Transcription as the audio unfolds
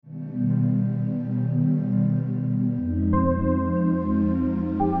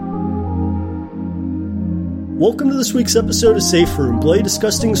Welcome to this week's episode of Safe Room, Blade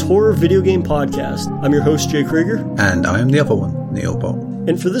Disgusting's horror video game podcast. I'm your host, Jay Krieger. And I am the other one, Neil Bolt.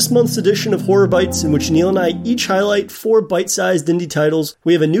 And for this month's edition of Horror Bytes, in which Neil and I each highlight 4 bite-sized indie titles,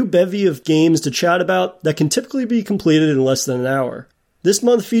 we have a new bevy of games to chat about that can typically be completed in less than an hour. This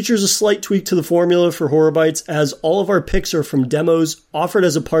month features a slight tweak to the formula for Horror Bytes, as all of our picks are from demos offered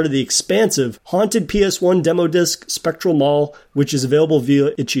as a part of the expansive Haunted PS1 demo disc Spectral Mall, which is available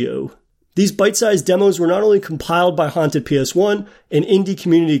via itch.io. These bite-sized demos were not only compiled by Haunted PS1, an indie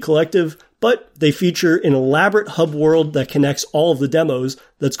community collective, but they feature an elaborate hub world that connects all of the demos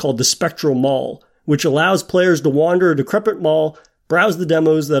that's called the Spectral Mall, which allows players to wander a decrepit mall, browse the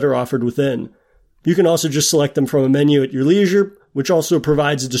demos that are offered within. You can also just select them from a menu at your leisure, which also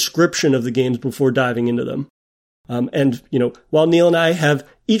provides a description of the games before diving into them. While Neil and I have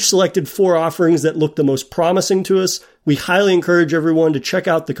each selected 4 offerings that look the most promising to us, we highly encourage everyone to check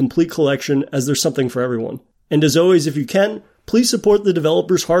out the complete collection, as there's something for everyone. And as always, if you can, please support the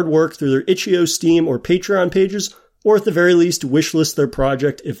developers' hard work through their itch.io, Steam, or Patreon pages, or at the very least, wishlist their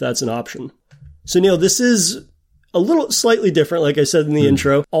project if that's an option. So Neil, this is a little slightly different, like I said in the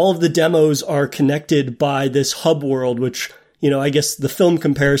intro. All of the demos are connected by this hub world, which, I guess the film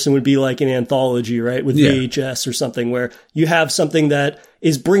comparison would be like an anthology, right? With VHS or something, where you have something that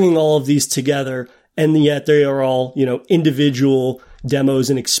is bringing all of these together, and yet they are all, individual demos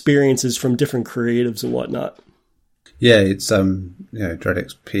and experiences from different creatives and whatnot. Yeah, it's, Dread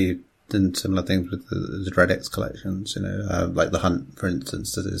XP and similar things with the Dread X collections, like The Hunt, for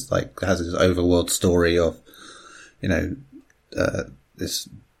instance, that is like, has this overworld story of, this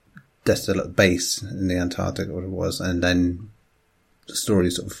desolate base in the Antarctic, or what it was, and then the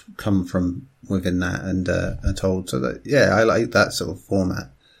stories sort of come from within that and are told. So that, I like that sort of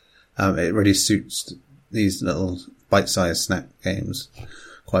format. It really suits these little bite-sized snack games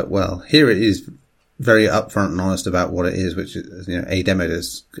quite well. Here it is very upfront and honest about what it is, which is, a demo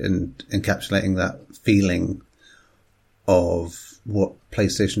disc, and encapsulating that feeling of what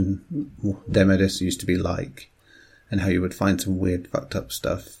PlayStation demo discs used to be like, and how you would find some weird fucked up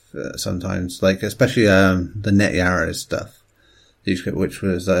stuff sometimes, like especially the Net Yarrow stuff, which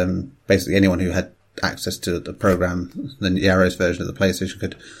was basically anyone who had access to the program, the Yarrow's version of the PlayStation,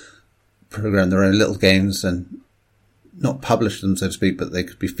 could program their own little games and not publish them, so to speak, but they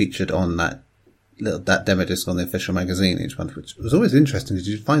could be featured on that demo disc on the official magazine each month, which was always interesting because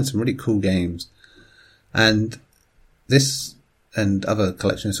you'd find some really cool games. And this and other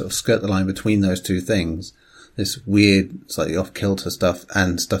collections sort of skirt the line between those two things. This weird, slightly off-kilter stuff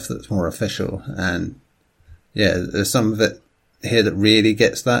and stuff that's more official. And there's some of it here that really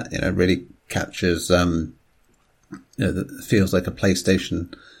gets that, really captures, that feels like a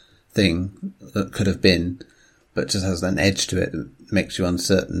PlayStation thing that could have been, but just has an edge to it that makes you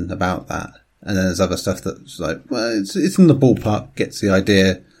uncertain about that. And then there's other stuff that's like, well, it's in the ballpark, gets the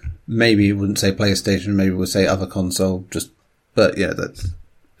idea. Maybe you wouldn't say PlayStation, maybe we'll say other console, but that's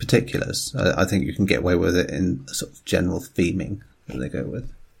particulars. I think you can get away with it in a sort of general theming that they go with.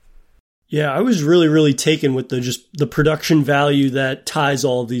 Yeah, I was really, really taken with the production value that ties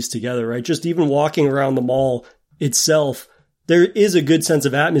all of these together, right? Just even walking around the mall itself, there is a good sense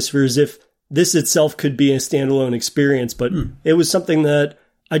of atmosphere, as if this itself could be a standalone experience, but it was something that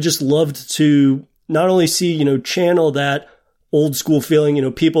I just loved to not only see, channel that old school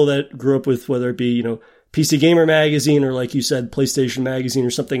feeling, people that grew up with, whether it be, PC Gamer Magazine or, like you said, PlayStation Magazine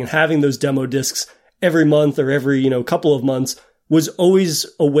or something, and having those demo discs every month or every, couple of months was always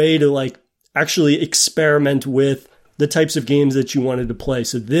a way to actually experiment with the types of games that you wanted to play.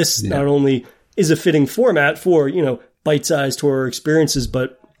 So this not only is a fitting format for, bite-sized horror experiences,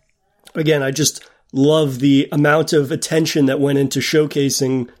 but again, I just love the amount of attention that went into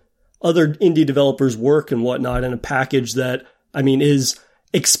showcasing other indie developers' work and whatnot in a package that, is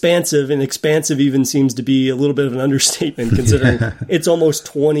expansive, and expansive even seems to be a little bit of an understatement, considering it's almost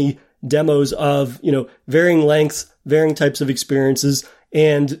 20 demos of, varying lengths, varying types of experiences,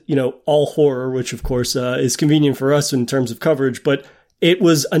 and, all horror, which of course is convenient for us in terms of coverage, but it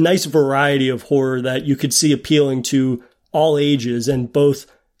was a nice variety of horror that you could see appealing to all ages, and both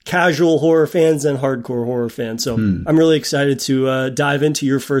casual horror fans and hardcore horror fans. So I'm really excited to dive into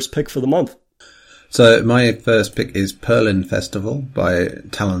your first pick for the month. So my first pick is Perlin Festival by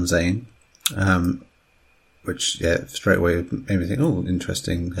Talon Zane, which straight away made me think, oh,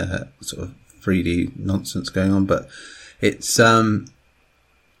 interesting sort of 3D nonsense going on, but it's very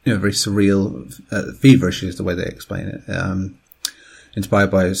surreal, feverish is the way they explain it.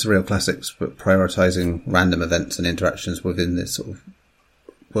 Inspired by surreal classics, but prioritizing random events and interactions within this sort of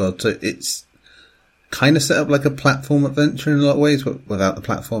world. So it's kind of set up like a platform adventure in a lot of ways, but without the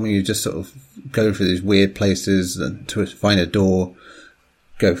platforming. You just sort of go through these weird places and to find a door,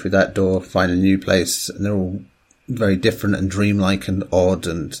 go through that door, find a new place, and they're all very different and dreamlike and odd,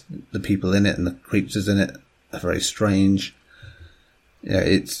 and the people in it and the creatures in it are very strange.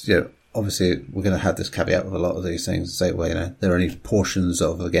 It's, obviously we're going to have this caveat with a lot of these things, say, well, there are only portions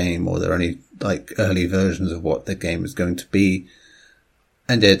of the game, or there are only like early versions of what the game is going to be.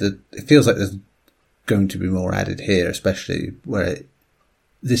 And it feels like there's going to be more added here, especially where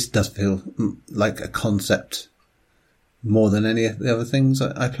this does feel like a concept more than any of the other things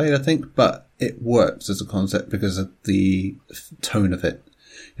I played, I think, but it works as a concept because of the tone of it.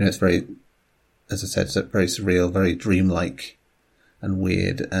 It's very, as I said, it's very surreal, very dreamlike and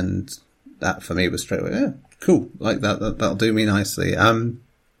weird, and that for me was straight away, yeah, cool, like that'll do me nicely. I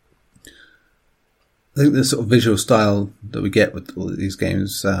think the sort of visual style that we get with all of these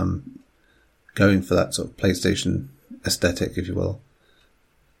games, going for that sort of PlayStation aesthetic, if you will,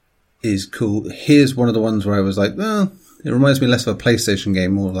 is cool. Here's one of the ones where I was like, well, it reminds me less of a PlayStation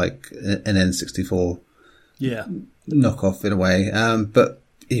game, more like an N64 knockoff in a way. But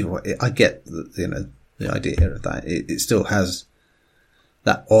I get the idea here of that. It still has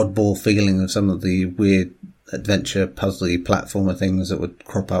that oddball feeling of some of the weird adventure, puzzly platformer things that would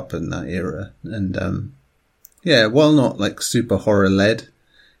crop up in that era. And while not like super horror led,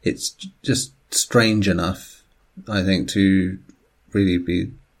 it's just strange enough, I think, to really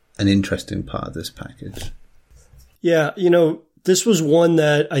be an interesting part of this package. Yeah, this was one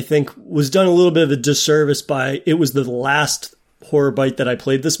that I think was done a little bit of a disservice by, it was the last horror bite that I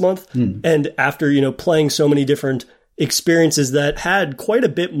played this month. And after, playing so many different experiences that had quite a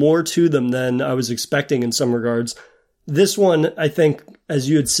bit more to them than I was expecting in some regards, this one, I think, as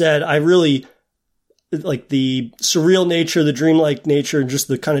you had said, I really like the surreal nature, the dreamlike nature, and just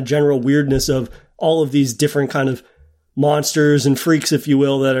the kind of general weirdness of all of these different kind of monsters and freaks, if you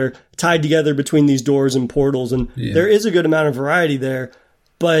will, that are tied together between these doors and portals. And there is a good amount of variety there,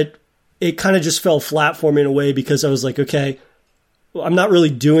 but it kind of just fell flat for me in a way because I was like, okay, well, I'm not really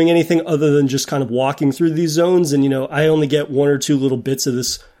doing anything other than just kind of walking through these zones. And, I only get one or two little bits of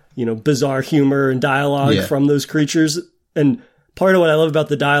this, bizarre humor and dialogue from those creatures. And part of what I love about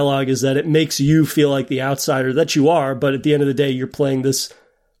the dialogue is that it makes you feel like the outsider that you are. But at the end of the day, you're playing this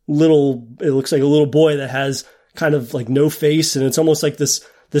it looks like a little boy that has kind of like no face, and it's almost like this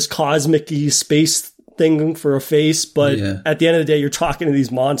cosmic-y space thing for a face, but at the end of the day you're talking to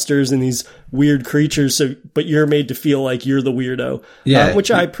these monsters and these weird creatures, but you're made to feel like you're the weirdo, which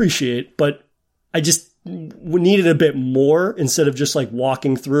I appreciate, but I just needed a bit more instead of just like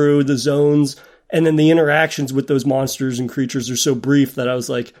walking through the zones, and then the interactions with those monsters and creatures are so brief that I was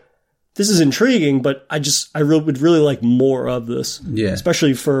like, this is intriguing, but I would really like more of this,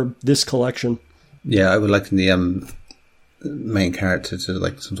 especially for this collection. Yeah, I would like the main character to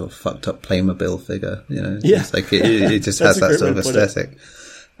like some sort of fucked up Playmobil figure. It's like it just has that sort of aesthetic,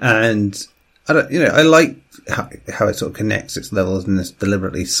 and I like how it sort of connects its levels in this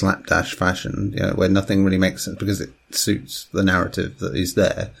deliberately slapdash fashion. Where nothing really makes sense because it suits the narrative that is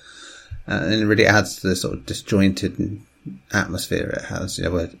there, and it really adds to the sort of disjointed atmosphere it has.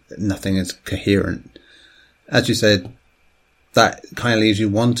 Where nothing is coherent, as you said. That kind of leaves you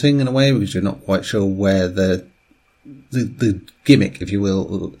wanting in a way because you're not quite sure where the gimmick, if you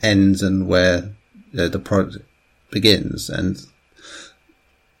will, ends and where the product begins. And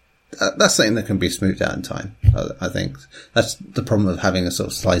that's something that can be smoothed out in time. I think that's the problem of having a sort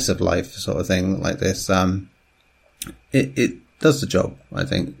of slice of life sort of thing like this. It does the job, I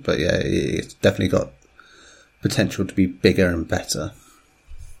think, but it's definitely got potential to be bigger and better.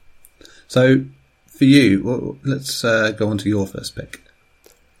 So, for you, let's go on to your first pick.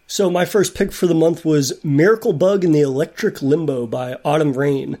 So my first pick for the month was Miracle Bug in the Electric Limbo by Autumn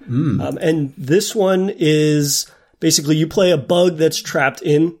Rain. And this one is basically you play a bug that's trapped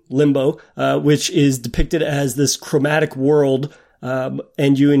in limbo, which is depicted as this chromatic world.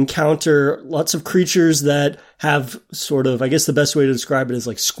 And you encounter lots of creatures that have sort of, I guess the best way to describe it is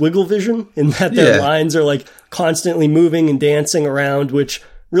like squiggle vision, in that their lines are like constantly moving and dancing around, which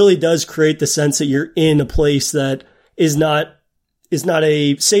really does create the sense that you're in a place that is not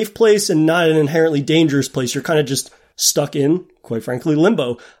a safe place and not an inherently dangerous place. You're kind of just stuck in, quite frankly,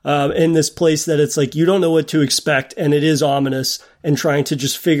 limbo, in this place that it's like you don't know what to expect, and it is ominous, and trying to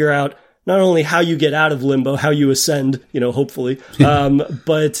just figure out not only how you get out of limbo, how you ascend, hopefully,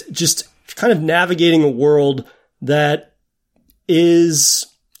 but just kind of navigating a world that is,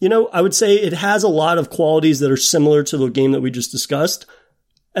 I would say it has a lot of qualities that are similar to the game that we just discussed.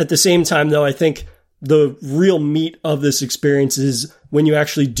 At the same time, though, I think the real meat of this experience is when you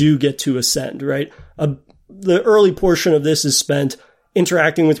actually do get to ascend, right? the early portion of this is spent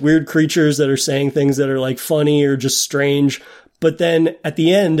interacting with weird creatures that are saying things that are like funny or just strange. But then at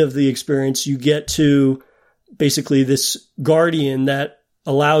the end of the experience, you get to basically this guardian that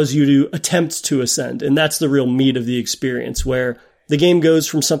allows you to attempt to ascend. And that's the real meat of the experience, where the game goes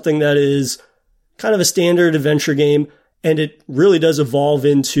from something that is kind of a standard adventure game, and it really does evolve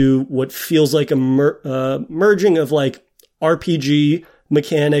into what feels like a merging of like RPG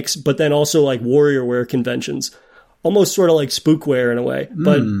mechanics, but then also like WarioWare conventions, almost sort of like Spookware in a way.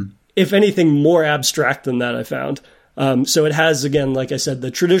 But if anything, more abstract than that, I found. So it has, again, like I said,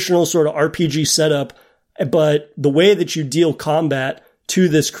 the traditional sort of RPG setup, but the way that you deal combat to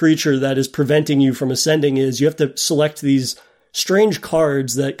this creature that is preventing you from ascending is you have to select these strange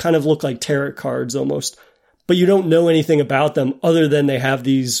cards that kind of look like tarot cards almost, but you don't know anything about them other than they have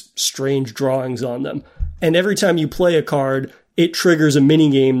these strange drawings on them. And every time you play a card, it triggers a mini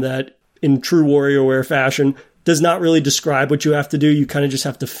game that, in true WarioWare fashion, does not really describe what you have to do. You kind of just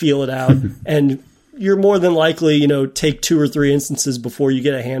have to feel it out. And you're more than likely, take 2 or 3 instances before you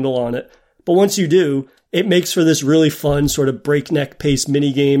get a handle on it. But once you do, it makes for this really fun sort of breakneck pace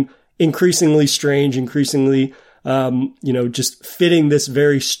mini game, increasingly strange, increasingly, just fitting this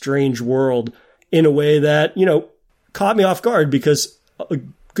very strange world in a way that, caught me off guard, because a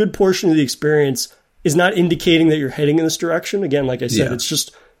good portion of the experience is not indicating that you're heading in this direction. Again, like I said, It's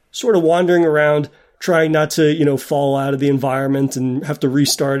just sort of wandering around, trying not to, fall out of the environment and have to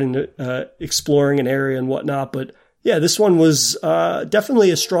restart and exploring an area and whatnot. But yeah, this one was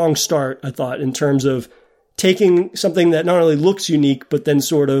definitely a strong start, I thought, in terms of taking something that not only looks unique, but then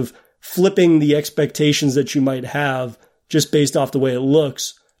sort of flipping the expectations that you might have just based off the way it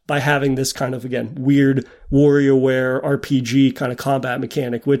looks by having this kind of, again, weird WarioWare RPG kind of combat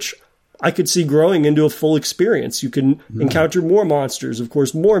mechanic, which I could see growing into a full experience. You can encounter more monsters, of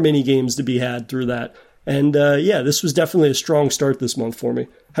course, more mini games to be had through that. And this was definitely a strong start this month for me.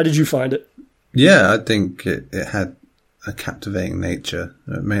 How did you find it? Yeah, I think it had a captivating nature.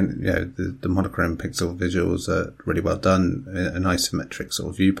 The monochrome pixel visuals are really well done. An isometric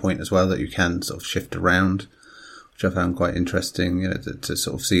sort of viewpoint as well that you can sort of shift around, which I found quite interesting. To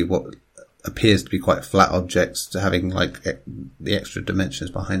sort of see what appears to be quite flat objects to having like the extra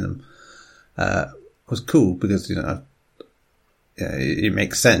dimensions behind them. Was cool because, it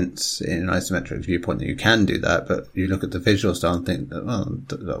makes sense in an isometric viewpoint that you can do that, but you look at the visual style and think,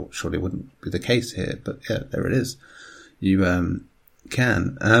 that surely wouldn't be the case here. But yeah, there it is. You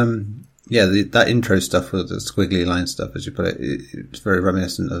can. That intro stuff with the squiggly line stuff, as you put it, it's very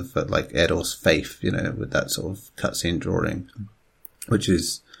reminiscent of like Eidor's Faith, with that sort of cutscene drawing, which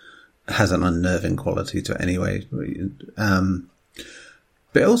has an unnerving quality to it anyway.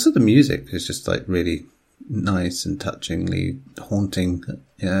 But also the music is just like really nice and touchingly haunting.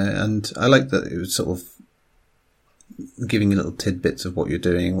 Yeah, and I like that it was sort of giving you little tidbits of what you're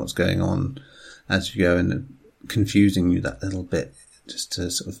doing, what's going on as you go, and confusing you that little bit just to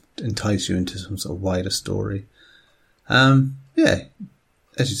sort of entice you into some sort of wider story. As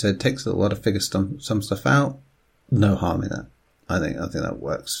you said, it takes a little while to figure some stuff out. No harm in that. I think that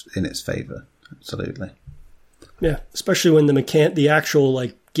works in its favour. Absolutely. Yeah, especially when the actual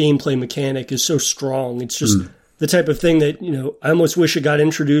like gameplay mechanic is so strong. It's just the type of thing that, I almost wish it got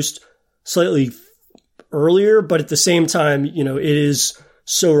introduced slightly earlier, but at the same time, it is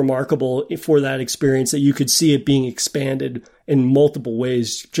so remarkable for that experience that you could see it being expanded in multiple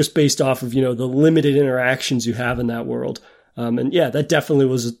ways just based off of, the limited interactions you have in that world. That definitely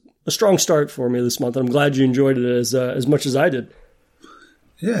was a strong start for me this month. I'm glad you enjoyed it as much as I did.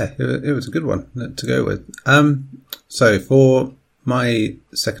 Yeah, it was a good one to go with. So for my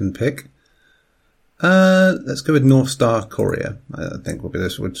second pick, let's go with North Star Courier. I think will be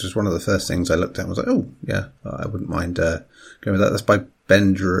this, which is one of the first things I looked at and was like, oh, yeah, I wouldn't mind going with that. That's by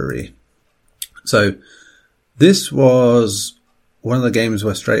Ben Drury. So this was one of the games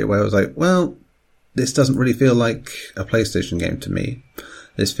where straight away I was like, well, this doesn't really feel like a PlayStation game to me.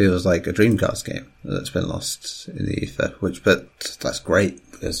 This feels like a Dreamcast game that's been lost in the ether, but that's great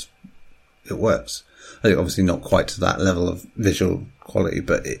because it works. I think obviously not quite to that level of visual quality,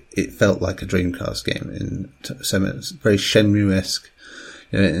 but it felt like a Dreamcast game in so it's very Shenmue-esque,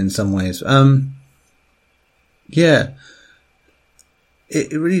 in some ways.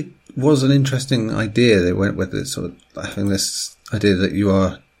 It really was an interesting idea. They went with it, sort of having this idea that you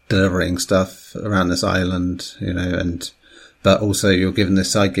are delivering stuff around this island, but also you're given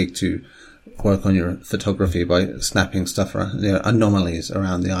this side gig to work on your photography by snapping stuff around, anomalies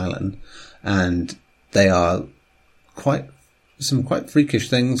around the island. And they are quite freakish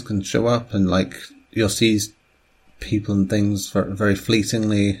things can show up, and like you'll see people and things very, very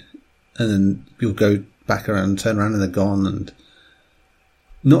fleetingly and then you'll go back around and turn around and they're gone, and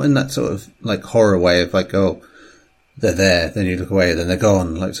not in that sort of like horror way of like, oh, they're there, then you look away, then they're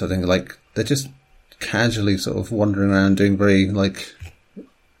gone, like sort of thing. Like they're just casually sort of wandering around doing very like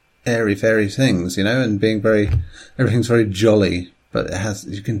airy fairy things, you know, and being everything's very jolly, but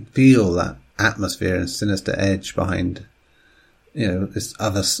you can feel that atmosphere and sinister edge behind, you know, this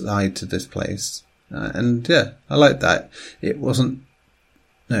other side to this place. And yeah, I like that. It wasn't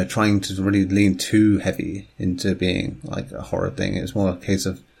trying to really lean too heavy into being like a horror thing. It was more a case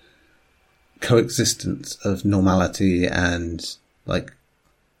of coexistence of normality and like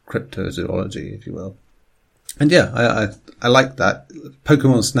cryptozoology, if you will. And yeah, I like that.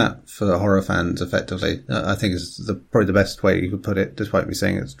 Pokemon Snap for horror fans, effectively, I think is probably the best way you could put it, despite me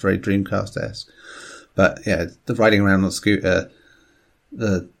saying it's very Dreamcast-esque. But yeah, the riding around on the scooter,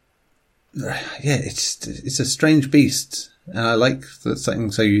 it's a strange beast. And I like that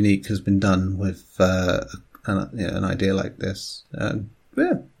something so unique has been done with an idea like this.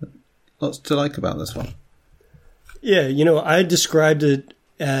 Yeah, lots to like about this one. Yeah, I described it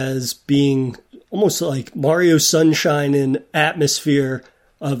as being almost like Mario Sunshine and atmosphere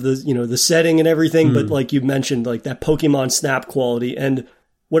of the setting and everything. But like you mentioned, like that Pokemon Snap quality. And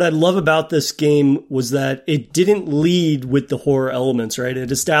what I love about this game was that it didn't lead with the horror elements, right?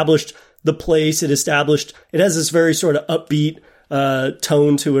 It established the place. It has this very sort of upbeat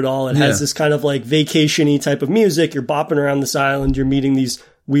tone to it all. It has this kind of like vacation-y type of music. You're bopping around this island. You're meeting these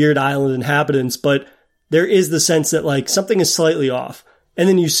weird island inhabitants. But there is the sense that like something is slightly off. And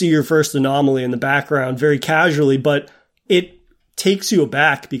then you see your first anomaly in the background very casually, but it takes you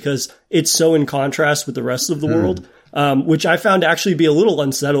aback because it's so in contrast with the rest of the world, which I found to actually be a little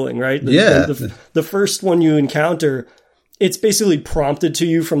unsettling, right? The first one you encounter, it's basically prompted to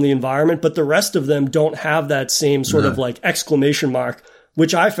you from the environment, but the rest of them don't have that same sort of like exclamation mark,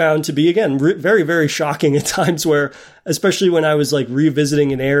 which I found to be, again, very, very shocking at times where, especially when I was like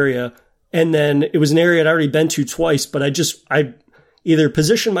revisiting an area, and then it was an area I'd already been to twice, but I either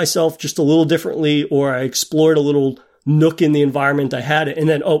positioned myself just a little differently or I explored a little nook in the environment I had it. And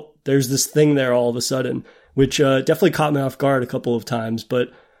then, there's this thing there all of a sudden, which definitely caught me off guard a couple of times.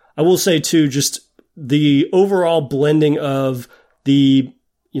 But I will say too, just the overall blending of the,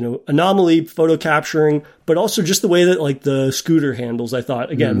 anomaly photo capturing, but also just the way that like the scooter handles, I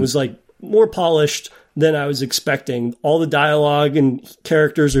thought again was like more polished than I was expecting. All the dialogue and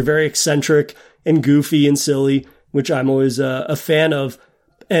characters are very eccentric and goofy and silly, which I'm always a fan of.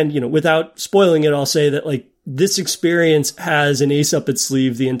 And, without spoiling it, I'll say that like this experience has an ace up its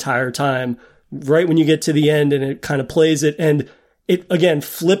sleeve the entire time, right when you get to the end, and it kind of plays it. And it, again,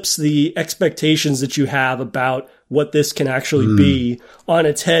 flips the expectations that you have about what this can actually be on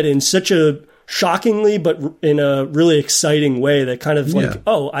its head in such a shockingly, but in a really exciting way that kind of like,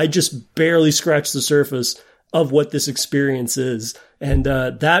 I just barely scratched the surface of what this experience is. And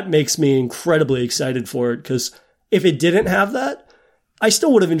that makes me incredibly excited for it, because if it didn't have that, I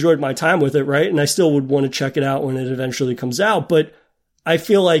still would have enjoyed my time with it, right? And I still would want to check it out when it eventually comes out. But I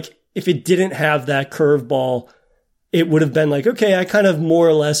feel like if it didn't have that curveball, it would have been like, okay, I kind of more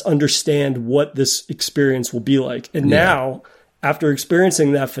or less understand what this experience will be like. And now, after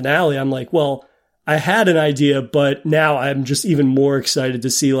experiencing that finale, I'm like, well, I had an idea, but now I'm just even more excited to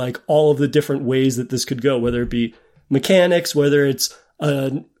see like all of the different ways that this could go, whether it be mechanics, whether it's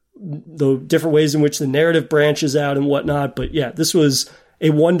the different ways in which the narrative branches out and whatnot. But yeah, this was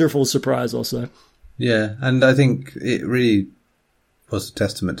a wonderful surprise, I'll say. Yeah, and I think it really was a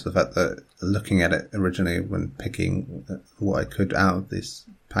testament to the fact that looking at it originally when picking what I could out of this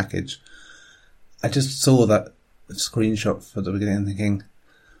package, I just saw that screenshot for the beginning and thinking,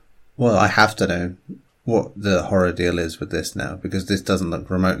 well, I have to know what the horror deal is with this now, because this doesn't look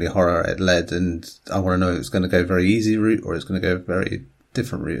remotely horror-led, and I want to know if it's going to go very easy route or it's going to go very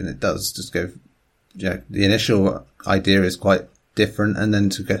different route, and it does just go, the initial idea is quite different, and then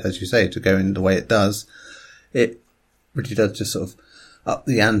to go, as you say, to go in the way it does, it really does just sort of up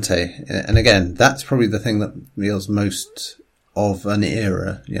the ante. And again, that's probably the thing that feels most of an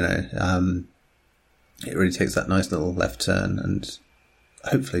era, it really takes that nice little left turn, and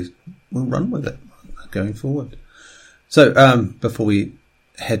hopefully we'll run with it going forward. So, before we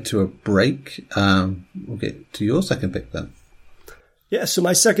head to a break, we'll get to your second pick then. Yeah, so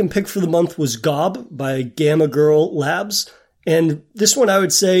my second pick for the month was Gob by Gamma Girl Labs. And this one I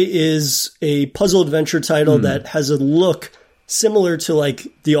would say is a puzzle adventure title that has a look similar to like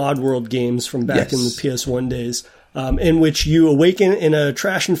the Oddworld games from back in the PS1 days, in which you awaken in a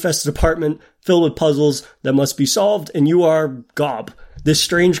trash-infested apartment filled with puzzles that must be solved, and you are Gob, this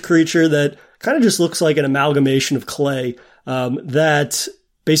strange creature that kind of just looks like an amalgamation of clay that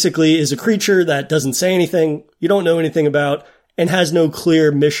basically is a creature that doesn't say anything, you don't know anything about, and has no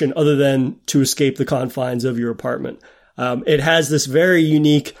clear mission other than to escape the confines of your apartment. It has this very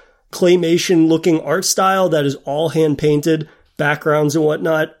unique claymation-looking art style that is all hand-painted, backgrounds and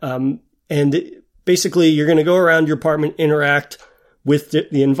whatnot. Basically, you're going to go around your apartment, interact with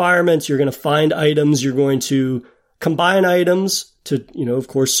the environment. You're going to find items. You're going to combine items to, of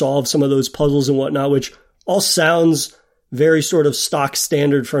course, solve some of those puzzles and whatnot, which all sounds very sort of stock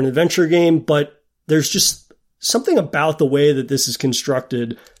standard for an adventure game. But there's just something about the way that this is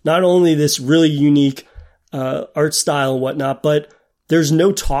constructed. Not only this really unique art style and whatnot, but there's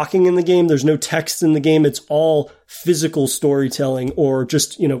no talking in the game. There's no text in the game. It's all physical storytelling or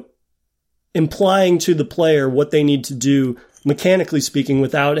just, implying to the player what they need to do, mechanically speaking,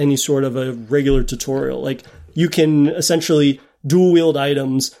 without any sort of a regular tutorial. Like, you can essentially dual wield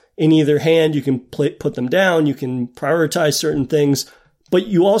items in either hand. You can put them down. You can prioritize certain things, but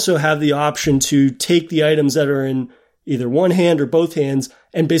you also have the option to take the items that are in either one hand or both hands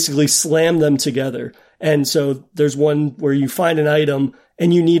and basically slam them together. And so there's one where you find an item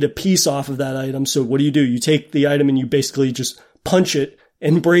and you need a piece off of that item. So what do? You take the item and you basically just punch it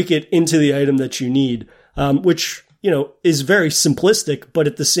and break it into the item that you need, which, is very simplistic. But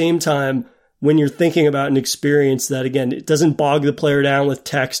at the same time, when you're thinking about an experience that, again, it doesn't bog the player down with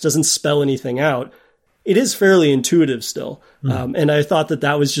text, doesn't spell anything out, it is fairly intuitive still. And I thought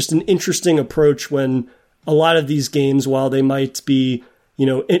that was just an interesting approach when a lot of these games, while they might be,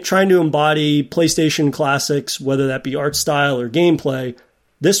 trying to embody PlayStation classics, whether that be art style or gameplay,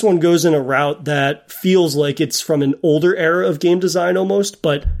 this one goes in a route that feels like it's from an older era of game design almost,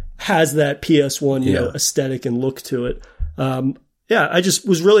 but has that PS1, aesthetic and look to it. I just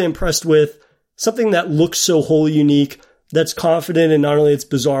was really impressed with something that looks so wholly unique, that's confident in not only its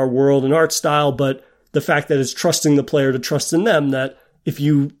bizarre world and art style, but the fact that it's trusting the player to trust in them, that if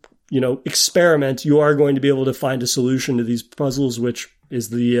you, experiment, you are going to be able to find a solution to these puzzles, which is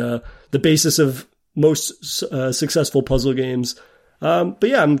the basis of most successful puzzle games. But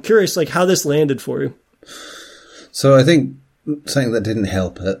yeah, I'm curious, like, how this landed for you. So I think something that didn't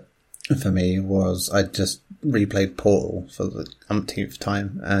help it for me was I just replayed Portal for the umpteenth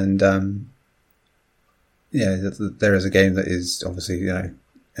time. And, there is a game that is obviously, an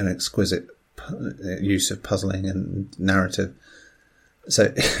exquisite use of puzzling and narrative.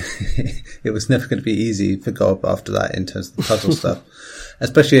 So it was never going to be easy for Gob after that in terms of the puzzle stuff,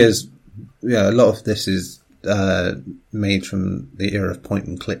 especially as, a lot of this is made from the era of point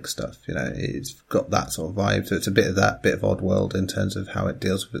and click stuff. It's got that sort of vibe. So it's a bit of Oddworld in terms of how it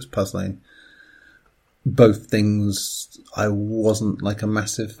deals with its puzzling. Both things I wasn't like a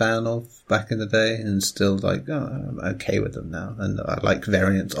massive fan of back in the day, and still I'm okay with them now, and I like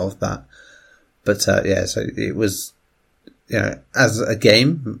variants of that. But so it was, as a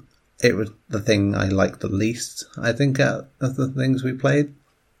game, it was the thing I liked the least, I think, out of the things we played.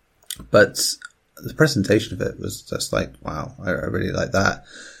 But the presentation of it was just like, wow, I really like that.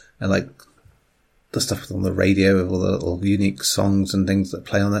 And like the stuff on the radio with all the little unique songs and things that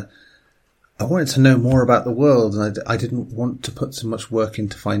play on it. I wanted to know more about the world, and I didn't want to put so much work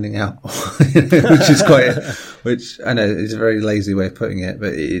into finding out, which I know is a very lazy way of putting it,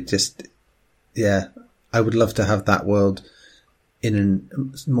 but it just, I would love to have that world in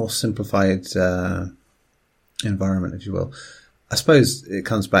a more simplified environment, if you will. I suppose it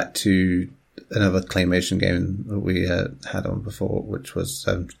comes back to another claymation game that we had on before, which was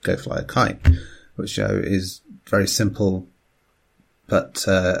Go Fly a Kite, which is very simple, but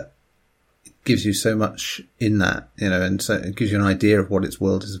gives you so much in that, and so it gives you an idea of what its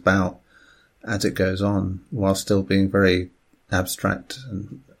world is about as it goes on, while still being very abstract,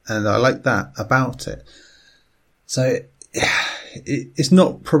 and I like that about it. So it's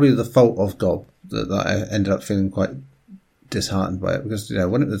not probably the fault of Gob that I ended up feeling quite disheartened by it, because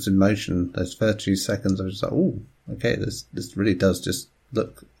when it was in motion, those first few seconds I was just like, oh, okay, this really does just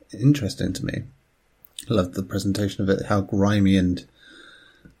look interesting to me. I love the presentation of it, how grimy and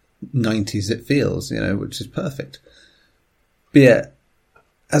 90s it feels, which is perfect. But yeah,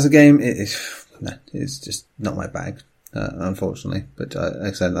 as a game, it's just not my bag, unfortunately. But like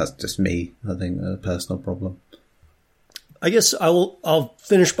I said, that's just me. I think a personal problem. I guess I'll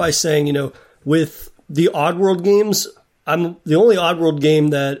finish by saying, with the Oddworld games, the only Oddworld game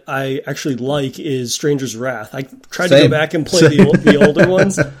that I actually like is Stranger's Wrath. I tried to go back and play the older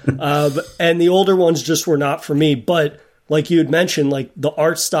ones, and the older ones just were not for me. But like you had mentioned, like the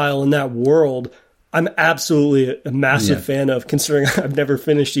art style in that world, I'm absolutely a massive fan of, considering I've never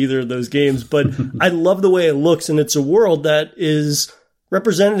finished either of those games. But I love the way it looks, and it's a world that is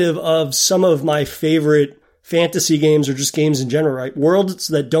representative of some of my favorite fantasy games or just games in general, right? Worlds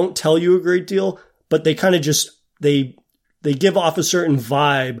that don't tell you a great deal, but they kind of just, they give off a certain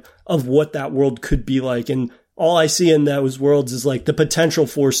vibe of what that world could be like. And all I see in those worlds is like the potential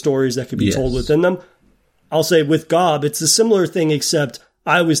for stories that could be told within them. I'll say with Gob, it's a similar thing, except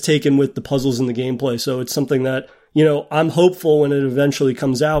I was taken with the puzzles and the gameplay. So it's something that, you know, I'm hopeful when it eventually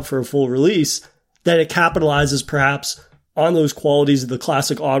comes out for a full release that it capitalizes perhaps on those qualities of the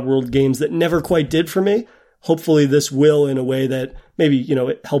classic Oddworld games that never quite did for me. Hopefully this will, in a way that maybe, you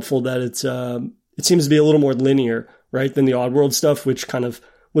know, helpful that it's, it seems to be a little more linear, right, than the Oddworld stuff, which kind of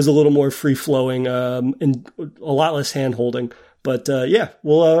was a little more free flowing, and a lot less hand holding. But, yeah,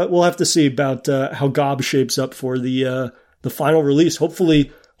 we'll have to see about, how Gob shapes up for the final release.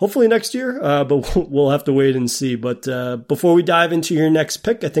 Hopefully next year, but we'll have to wait and see. But, before we dive into your next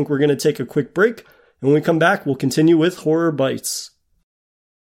pick, I think we're going to take a quick break. And when we come back, we'll continue with Horror Bytes.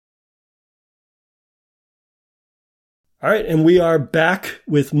 All right, and we are back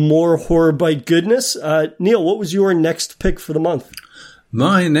with more Horror Byte goodness. Neil, what was your next pick for the month?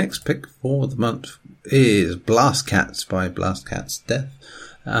 My next pick for the month is Blast Cats by Blast Cats Death.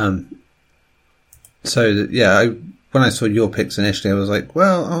 When I saw your picks initially, I was like,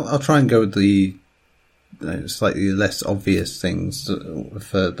 well, I'll try and go with the slightly less obvious things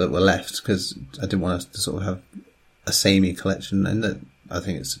that were left, because I didn't want us to sort of have a samey collection, and that I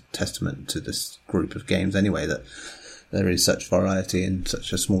think it's a testament to this group of games anyway that there is such variety in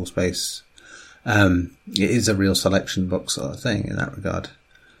such a small space. It is a real selection box sort of thing in that regard.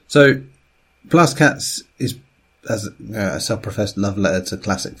 So Blast Cats is as a self-professed love letter to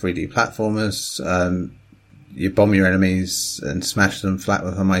classic 3D platformers. You bomb your enemies and smash them flat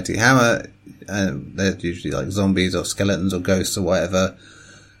with a mighty hammer. They're usually like zombies or skeletons or ghosts or whatever.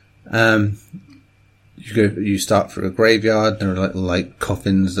 You start through a graveyard. There are like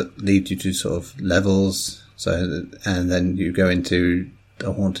coffins that lead you to sort of levels. So, and then you go into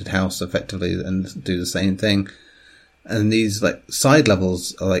a haunted house effectively and do the same thing. And these like side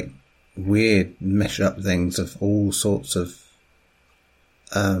levels are like weird mesh up things of all sorts of,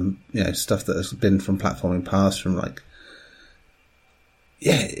 stuff that has been from platforming past, from like,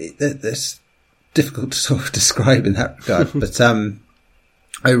 it's difficult to sort of describe in that regard. But,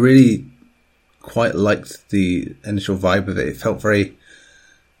 I really quite liked the initial vibe of it. It felt very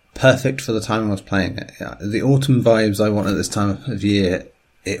perfect for the time I was playing it. Yeah, the autumn vibes I want at this time of year,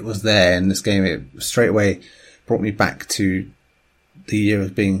 it was there in this game. It straight away brought me back to the year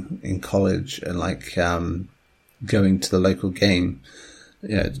of being in college and like going to the local game.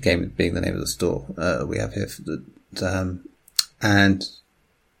 The game being the name of the store we have here, and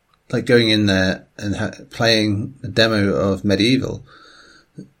like going in there and playing a demo of Medieval,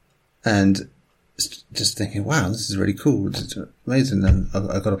 and just thinking, wow, this is really cool. It's amazing. And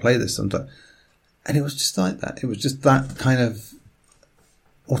I've got to play this sometime. And it was just like that. It was just that kind of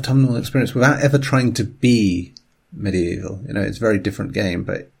autumnal experience without ever trying to be Medieval. It's a very different game,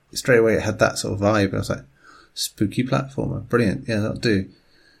 but straight away it had that sort of vibe. I was like, spooky platformer. Brilliant. Yeah, that'll do.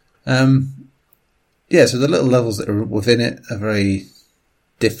 So the little levels that are within it are very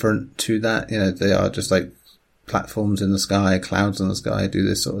different to that. They are just like platforms in the sky, clouds in the sky, do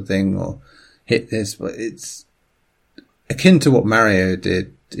this sort of thing, or hit this, but it's akin to what Mario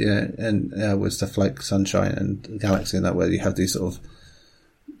did, and with stuff like Sunshine and Galaxy and that, where you have these sort of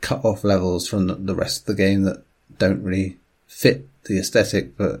cut off levels from the rest of the game that don't really fit the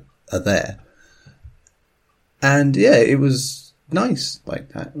aesthetic but are there. And yeah, it was nice like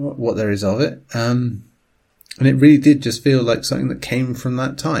that, what there is of it. And it really did just feel like something that came from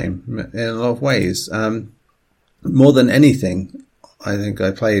that time in a lot of ways. More than anything, I think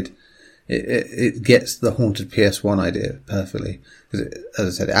I played, it gets the haunted PS1 idea perfectly. Because as I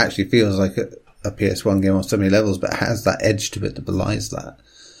said, it actually feels like a PS1 game on so many levels, but it has that edge to it that belies that.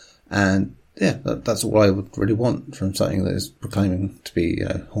 And yeah, that's all I would really want from something that is proclaiming to be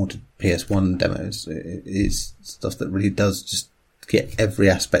haunted PS1 demos. It is stuff that really does just get every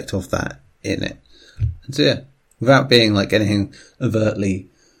aspect of that in it. And so yeah, without being like anything overtly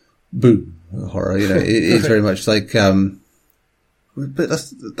boo horror, it is very much like, but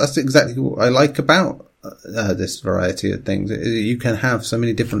that's exactly what I like about this variety of things. You can have so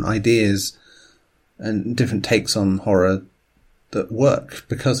many different ideas and different takes on horror that work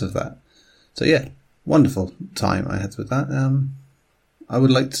because of that. So yeah, wonderful time I had with that. I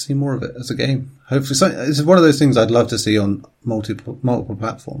would like to see more of it as a game. Hopefully, it's one of those things I'd love to see on multiple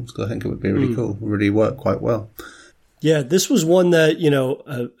platforms, because I think it would be really cool, really work quite well. Yeah, this was one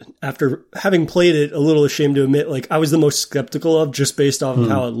that, after having played it, a little ashamed to admit, like I was the most skeptical of, just based off of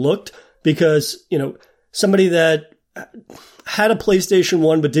how it looked, because, somebody that had a PlayStation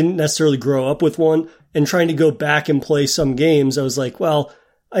 1 but didn't necessarily grow up with one, and trying to go back and play some games, I was like, well,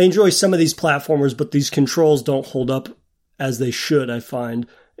 I enjoy some of these platformers, but these controls don't hold up as they should, I find,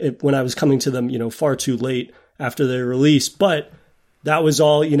 when I was coming to them, far too late after their release. But that was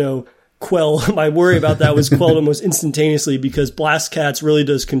all, my worry about that was quelled almost instantaneously, because Blast Cats really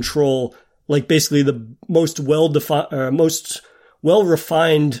does control like basically the most well-defined, most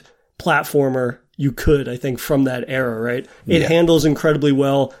well-refined platformer you could, I think, from that era, right? It handles incredibly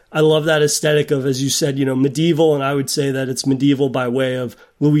well. I love that aesthetic of, as you said, medieval, and I would say that it's medieval by way of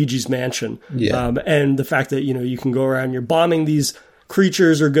Luigi's Mansion. Yeah. And the fact that, you can go around, you're bombing these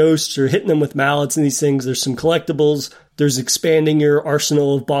creatures or ghosts or hitting them with mallets and these things. There's some collectibles. There's expanding your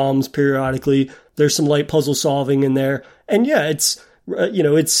arsenal of bombs periodically. There's some light puzzle solving in there. And yeah,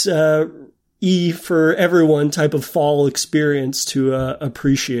 it's E for everyone type of fall experience to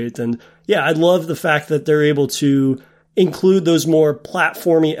appreciate. And yeah, I love the fact that they're able to include those more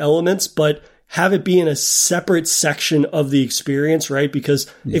platformy elements, but have it be in a separate section of the experience, right?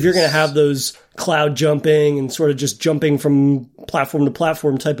 Because if you're going to have those cloud jumping and sort of just jumping from platform to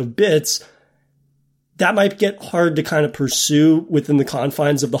platform type of bits, that might get hard to kind of pursue within the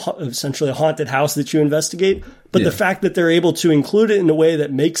confines of essentially a haunted house that you investigate. But the fact that they're able to include it in a way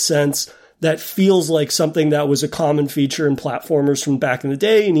that makes sense, that feels like something that was a common feature in platformers from back in the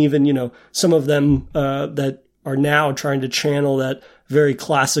day, and even, some of them that are now trying to channel that very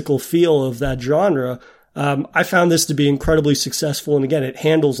classical feel of that genre. I found this to be incredibly successful. And again, it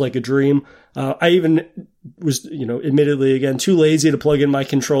handles like a dream. I even was, admittedly, again, too lazy to plug in my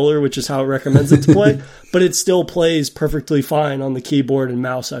controller, which is how it recommends it to play, but it still plays perfectly fine on the keyboard and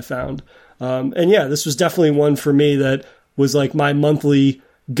mouse, I found. And yeah, this was definitely one for me that was like my monthly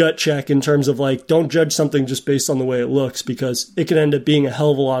gut check in terms of like, don't judge something just based on the way it looks, because it can end up being a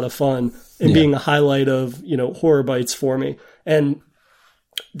hell of a lot of fun and being a highlight of, Horror Bytes for me. And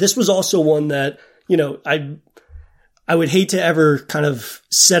this was also one that, I would hate to ever kind of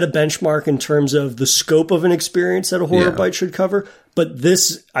set a benchmark in terms of the scope of an experience that a Horror Byte should cover. But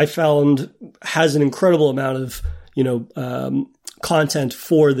this, I found, has an incredible amount of, content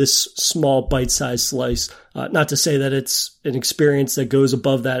for this small bite-sized slice. Not to say that it's an experience that goes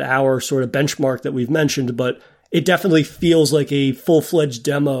above that hour sort of benchmark that we've mentioned, but it definitely feels like a full-fledged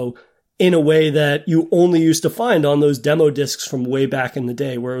demo in a way that you only used to find on those demo discs from way back in the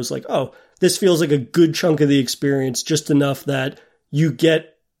day, where it was like, oh, this feels like a good chunk of the experience, just enough that you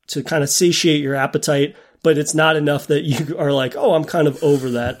get to kind of satiate your appetite, but it's not enough that you are like, oh, I'm kind of over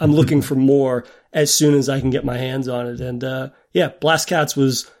that. I'm looking for more as soon as I can get my hands on it. And Blast Cats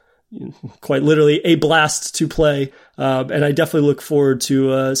was quite literally a blast to play. And I definitely look forward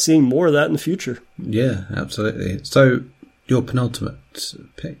to seeing more of that in the future. Yeah, absolutely. So your penultimate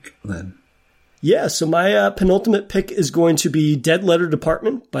pick then? Yeah, so my penultimate pick is going to be Dead Letter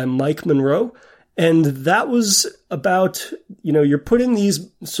Department by Mike Monroe. And that was about, you're put in these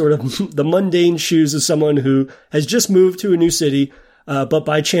sort of the mundane shoes of someone who has just moved to a new city, but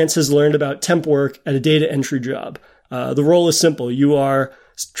by chance has learned about temp work at a data entry job. The role is simple. You are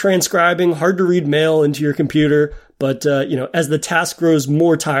transcribing hard-to-read mail into your computer, but, as the task grows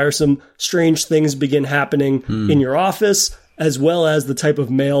more tiresome, strange things begin happening in your office, as well as the type of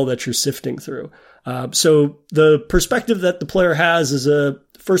mail that you're sifting through. So the perspective that the player has is a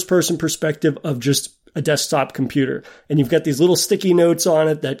first-person perspective of just a desktop computer. And you've got these little sticky notes on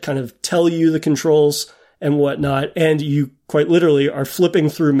it that kind of tell you the controls and whatnot. And you quite literally are flipping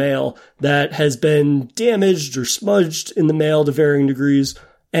through mail that has been damaged or smudged in the mail to varying degrees.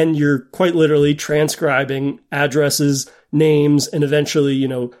 And you're quite literally transcribing addresses, names, and eventually,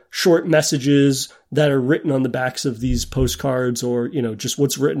 short messages that are written on the backs of these postcards or, just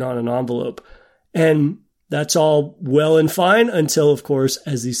what's written on an envelope. And that's all well and fine until, of course,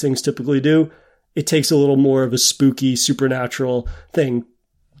 as these things typically do, it takes a little more of a spooky, supernatural thing.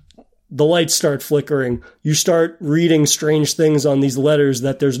 The lights start flickering. You start reading strange things on these letters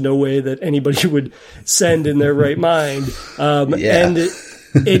that there's no way that anybody would send in their right mind. And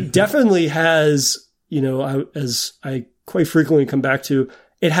it definitely has, as I quite frequently come back to,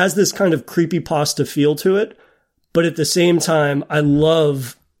 it has this kind of creepypasta feel to it. But at the same time, I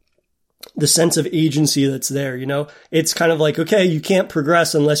love the sense of agency that's there. It's kind of like, okay, you can't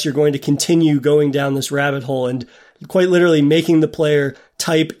progress unless you're going to continue going down this rabbit hole, and quite literally making the player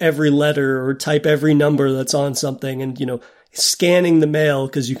type every letter or type every number that's on something, and, scanning the mail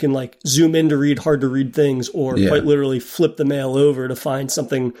because you can like zoom in to read hard to read things, or quite literally flip the mail over to find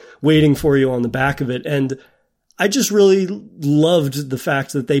something waiting for you on the back of it. And I just really loved the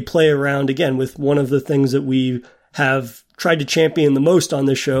fact that they play around again with one of the things that we have tried to champion the most on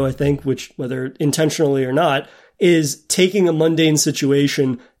this show, I think, which whether intentionally or not, is taking a mundane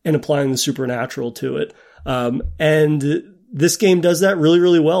situation and applying the supernatural to it. And this game does that really,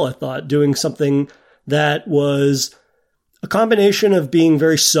 really well, I thought, doing something that was a combination of being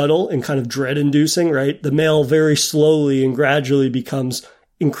very subtle and kind of dread-inducing, right? The male very slowly and gradually becomes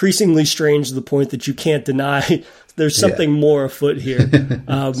increasingly strange to the point that you can't deny there's something more afoot here.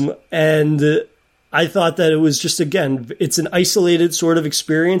 And I thought that it was just, again, it's an isolated sort of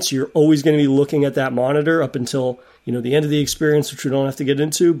experience. You're always going to be looking at that monitor up until, the end of the experience, which we don't have to get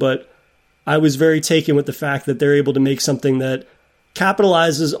into. But I was very taken with the fact that they're able to make something that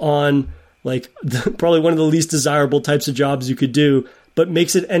capitalizes on probably one of the least desirable types of jobs you could do, but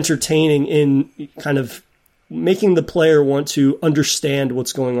makes it entertaining in kind of making the player want to understand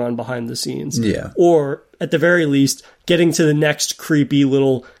what's going on behind the scenes. Yeah. Or at the very least, getting to the next creepy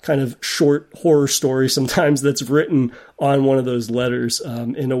little kind of short horror story sometimes that's written on one of those letters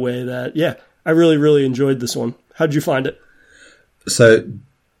in a way that, I really, really enjoyed this one. How'd you find it? So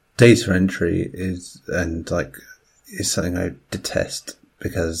data entry is something I detest,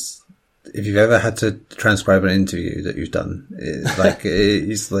 because if you've ever had to transcribe an interview that you've done, it's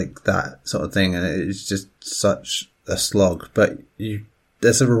like that sort of thing, and it's just such a slog. But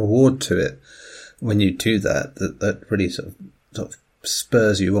there's a reward to it when you do that really sort of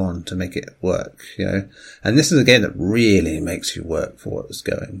spurs you on to make it work, And this is a game that really makes you work for what it's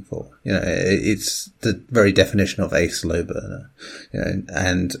going for. It's the very definition of a slow burner,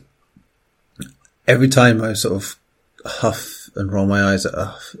 And every time I sort of huff and roll my eyes at,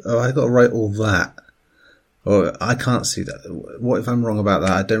 I got to write all that, or I can't see that. What if I'm wrong about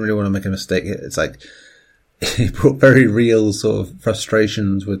that? I don't really want to make a mistake. It's like it brought very real sort of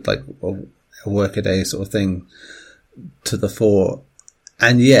frustrations with like a workaday sort of thing to the fore,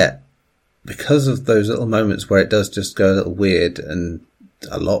 and yet because of those little moments where it does just go a little weird, and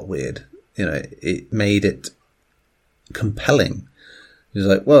a lot weird, it made it compelling. It's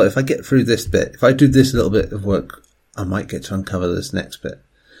like, well, if I get through this bit, if I do this little bit of work, I might get to uncover this next bit,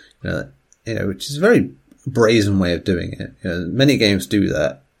 which is a very brazen way of doing it. Many games do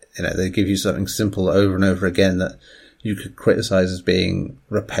that. They give you something simple over and over again that you could criticize as being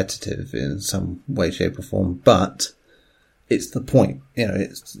repetitive in some way, shape or form, but it's the point.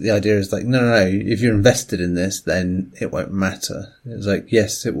 It's the idea is like, no, if you're invested in this, then it won't matter. It's like,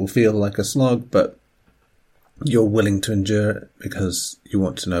 yes, it will feel like a slog, but you're willing to endure it because you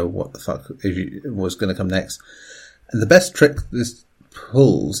want to know what the fuck was going to come next. And the best trick this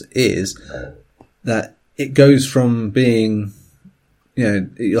pulls is that it goes from being,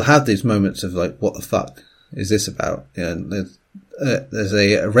 you'll have these moments of like, what the fuck is this about? There's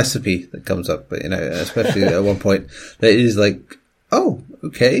a recipe that comes up, but especially at one point, that is like, oh,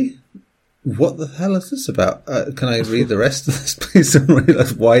 okay, what the hell is this about? Can I read the rest of this, please, and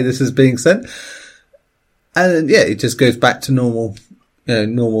realize why this is being sent? And it just goes back to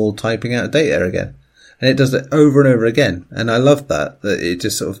normal typing out of data again. And it does it over and over again. And I love that it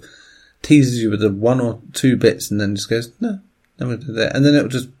just sort of teases you with the one or two bits and then just goes, no, I'm going to do that. And then it'll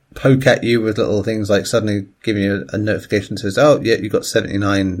just poke at you with little things like suddenly giving you a notification that says, oh, yeah, you've got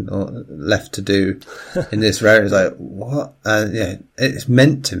 79 left to do in this round. It's like, what? It's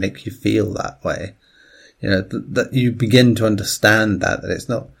meant to make you feel that way. That you begin to understand that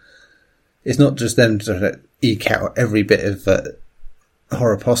it's not just them to sort of eke out every bit of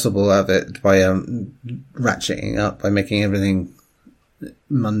horror possible of it by ratcheting up, by making everything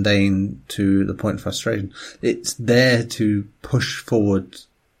mundane to the point of frustration. It's there to push forward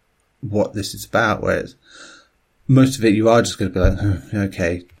what this is about, whereas most of it you are just going to be like, oh,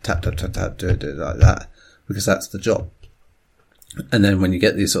 okay, tap, tap, tap, tap, do it like that, because that's the job. And then when you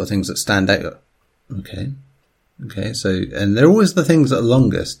get these sort of things that stand out, okay, so, and they're always the things that are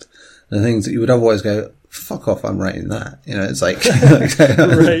longest, the things that you would otherwise go, fuck off, I'm writing that. It's like,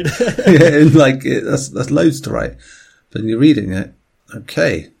 right. And like, that's loads to write. But you're reading it,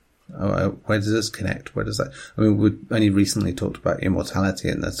 okay, where does this connect? Where does that, we only recently talked about immortality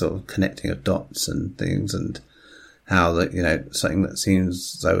and the sort of connecting of dots and things, and how that, something that seems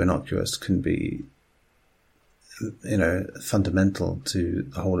so innocuous can be, fundamental to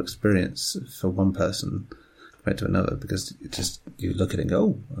the whole experience for one person compared to another, because it just, you look at it and go,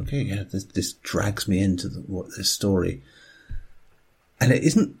 oh, okay, yeah, this drags me into this story. And it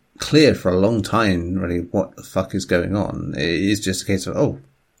isn't clear for a long time, really, what the fuck is going on. It is just a case of, oh,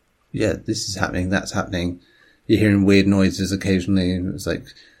 yeah, this is happening, that's happening. You're hearing weird noises occasionally, and it's like,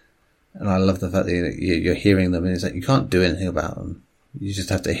 and I love the fact that you're hearing them, and it's like, you can't do anything about them. You just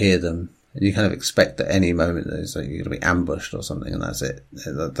have to hear them. And you kind of expect at any moment that it's like you're going to be ambushed or something, and that's it.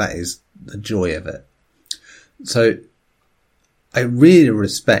 That is the joy of it. So I really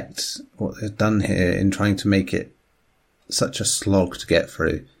respect what they've done here in trying to make it such a slog to get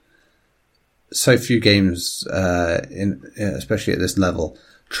through. So few games, especially at this level,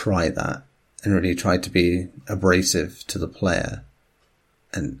 try that and really try to be abrasive to the player.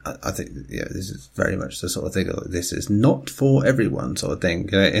 And I think, this is very much the sort of thing. This is not for everyone, sort of thing,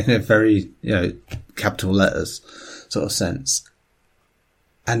 in a very, capital letters sort of sense.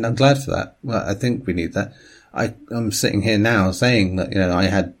 And I'm glad for that. Well, I think we need that. I'm sitting here now saying that, I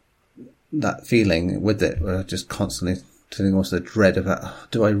had that feeling with it, where I just constantly feeling also the dread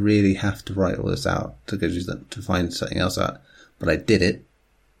about, do I really have to write all this out to find something else out? But I did it,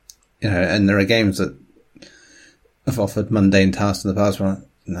 and there are games that have offered mundane tasks in the past where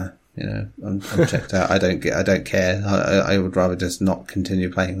I'm checked out. I don't care. I would rather just not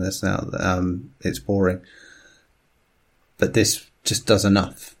continue playing this now. It's boring. But this just does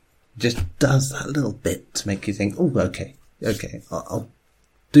enough. Just does that little bit to make you think, oh, okay, I'll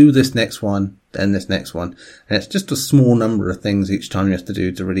do this next one, then this next one. And it's just a small number of things each time you have to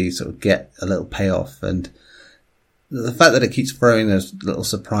do to really sort of get a little payoff. And the fact that it keeps throwing those little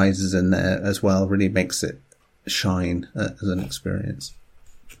surprises in there as well really makes it shine as an experience.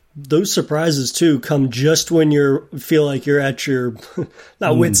 Those surprises too come just when feel like you're at your,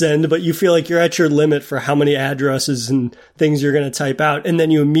 not wit's end, but you feel like you're at your limit for how many addresses and things you're going to type out. And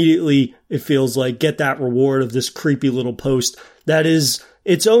then you immediately, it feels like, get that reward of this creepy little post that is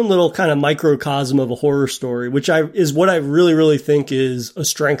its own little kind of microcosm of a horror story, which is what I really, really think is a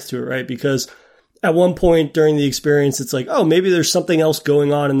strength to it, right? Because at one point during the experience, it's like, oh, maybe there's something else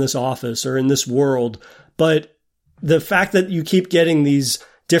going on in this office or in this world. But the fact that you keep getting these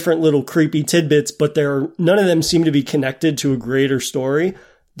different little creepy tidbits, but none of them seem to be connected to a greater story.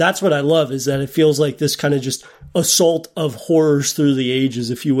 That's what I love, is that it feels like this kind of just assault of horrors through the ages,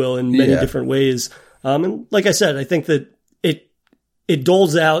 if you will, in many different ways. And like I said, I think that it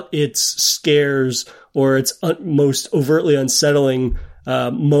doles out its scares or its most overtly unsettling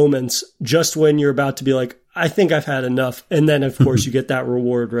moments just when you're about to be like, I think I've had enough. And then, of course, you get that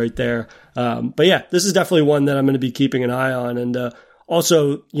reward right there. But yeah, this is definitely one that I'm going to be keeping an eye on. And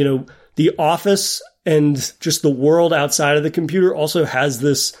also, the office and just the world outside of the computer also has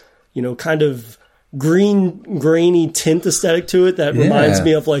this, kind of grainy tint aesthetic to it that reminds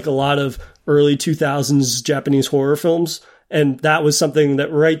me of like a lot of early 2000s Japanese horror films. And that was something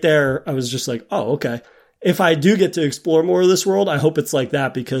that right there, I was just like, oh, okay. If I do get to explore more of this world, I hope it's like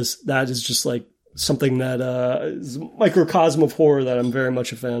that, because that is just like something that is a microcosm of horror that I'm very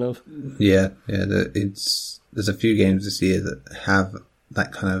much a fan of. Yeah. There's a few games this year that have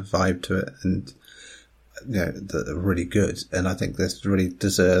that kind of vibe to it, and that are really good. And I think this really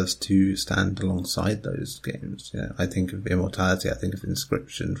deserves to stand alongside those games. I think of Immortality, I think of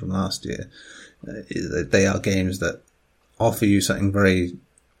Inscription from last year. They are games that offer you something very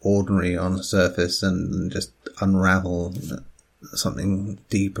ordinary on the surface and just unravel something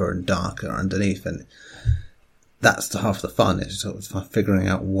deeper and darker underneath. And that's the half the fun, is sort of figuring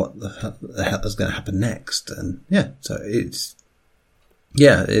out what the hell is going to happen next. And so it's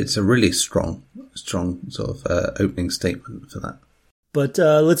a really strong sort of opening statement for that. But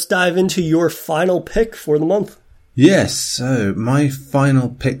let's dive into your final pick for the month. Yes, so my final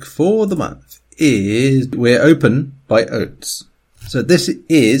pick for the month is We're Open by Oats. So this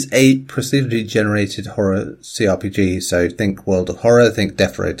is a procedurally generated horror CRPG. So think World of Horror, think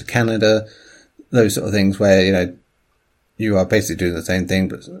Death Road to Canada, those sort of things where, you are basically doing the same thing,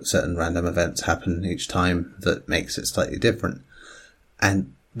 but certain random events happen each time that makes it slightly different.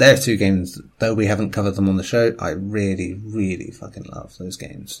 And they're two games, though we haven't covered them on the show, I really, really fucking love those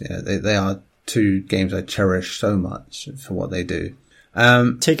games. They are two games I cherish so much for what they do.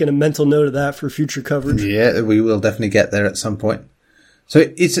 Taking a mental note of that for future coverage. Yeah, we will definitely get there at some point. So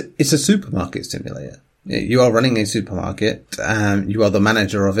it's a supermarket simulator. You are running a supermarket, you are the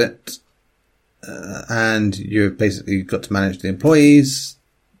manager of it, and you've basically got to manage the employees,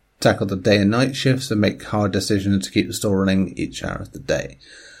 tackle the day and night shifts, and make hard decisions to keep the store running each hour of the day.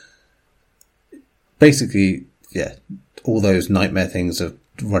 Basically, all those nightmare things of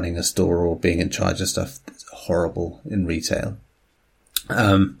running a store or being in charge of stuff is horrible in retail.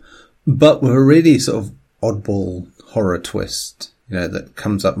 But with a really sort of oddball horror twist, that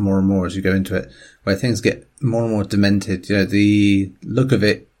comes up more and more as you go into it, where things get more and more demented. The look of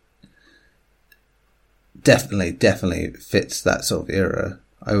it definitely fits that sort of era.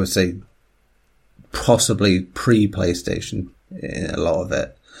 I would say possibly pre-PlayStation in a lot of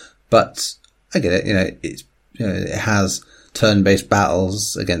it, but I get it. It has turn-based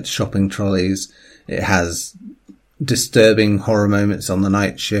battles against shopping trolleys. It has disturbing horror moments on the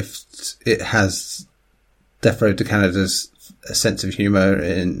night shift. It has Death Road to Canada's a sense of humor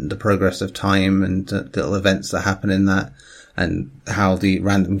in the progress of time and little events that happen in that, and how the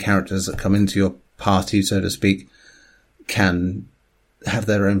random characters that come into your party, so to speak, can have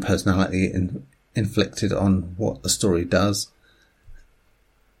their own personality inflicted on what the story does.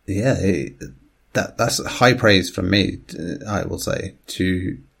 Yeah, that's high praise from me, I will say,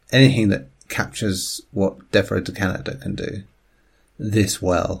 to anything that captures what Death Road to Canada can do this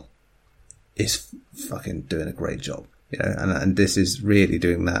well is fucking doing a great job, you know, and this is really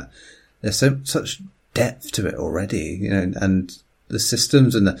doing that. There's such depth to it already, you know, and the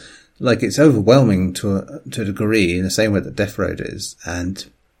systems and it's overwhelming to a degree in the same way that Death Road is. And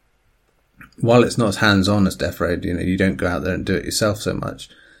while it's not as hands-on as Death Road, you know, you don't go out there and do it yourself so much.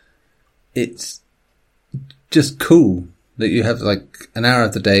 It's just cool that you have like an hour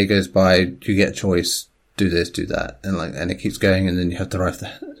of the day goes by, you get a choice, do this, do that, and it keeps going, and then you have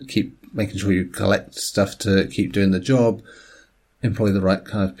to keep making sure you collect stuff to keep doing the job, employ the right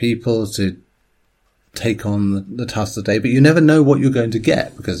kind of people to take on the tasks of the day, but you never know what you're going to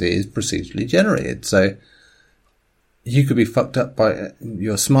get because it is procedurally generated. So you could be fucked up by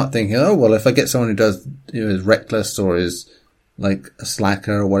your smart thinking, oh, well, if I get someone who does, you know, is reckless or is like a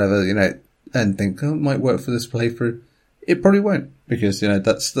slacker or whatever, you know, and think, oh, it might work for this playthrough. It probably won't, because, you know,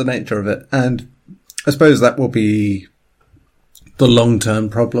 that's the nature of it. And I suppose that will be the long-term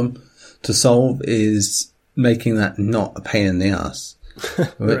problem to solve, is making that not a pain in the ass.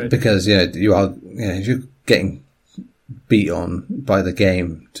 Right. Because, yeah, you are, you know, if you're getting beat on by the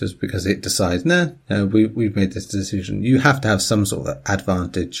game just because it decides, we've made this decision, you have to have some sort of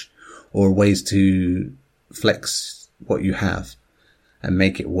advantage or ways to flex what you have and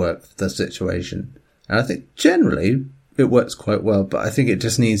make it work for the situation. And I think generally it works quite well, but I think it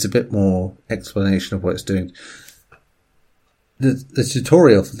just needs a bit more explanation of what it's doing. The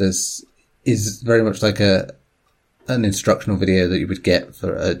tutorial for this is very much like an instructional video that you would get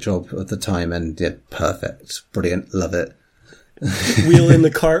for a job at the time, and yeah, perfect, brilliant, love it. Wheel in the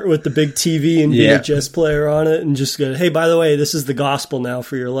cart with the big TV and VHS player on it, and just go, hey, by the way, this is the gospel now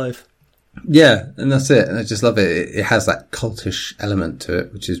for your life. Yeah, and that's it. And I just love it. It has that cultish element to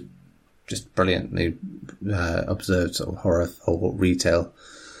it, which is just brilliantly observed sort of horror or retail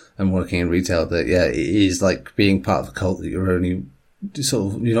and working in retail. That, yeah, it is like being part of a cult that you're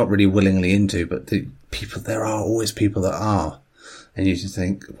not really willingly into, but there are always people that are. And you just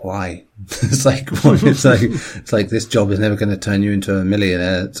think, why? It's like this job is never going to turn you into a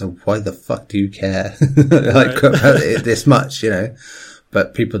millionaire. So why the fuck do you care? This much, you know?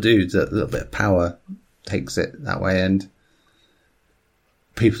 But people do. A little bit of power takes it that way. And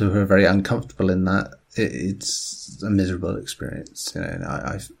people who are very uncomfortable in that, it's a miserable experience. You know,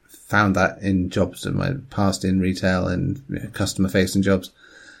 I've found that in jobs in my past in retail and, you know, customer facing jobs.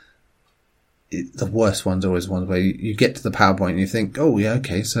 The worst ones are always ones where you get to the PowerPoint and you think, oh yeah,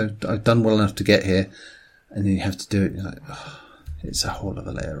 okay, so I've done well enough to get here, and then you have to do it, and you're like, oh, it's a whole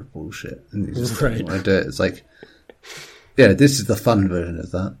other layer of bullshit, and you just don't want to do it. It's like, yeah, this is the fun version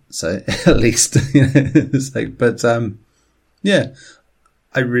of that, so at least, you know, it's like, but yeah,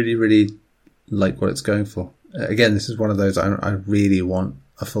 I really, really like what it's going for. Again, this is one of those I really want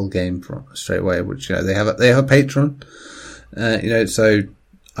a full game from straight away, which, you know, they have a Patreon, you know, so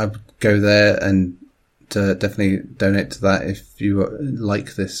I would go there and definitely donate to that if you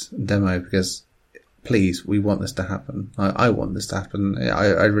like this demo, because please, we want this to happen. I want this to happen.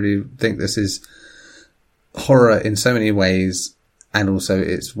 I really think this is horror in so many ways, and also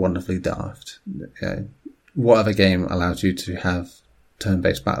it's wonderfully daft. What other game allows you to have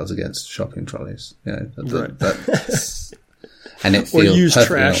turn-based battles against shopping trolleys? You know, that's, and it feels or use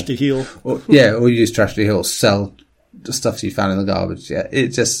trash to heal. Or use trash to heal. Sell the stuff you found in the garbage. Yeah, it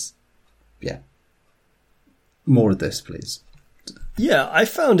just, yeah. More of this, please. Yeah, I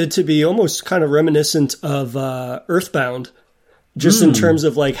found it to be almost kind of reminiscent of Earthbound, just in terms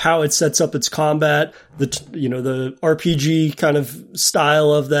of like how it sets up its combat, the RPG kind of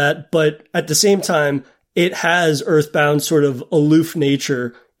style of that, but at the same time, it has Earthbound sort of aloof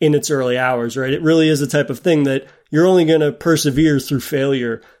nature in its early hours, right? It really is the type of thing that you're only going to persevere through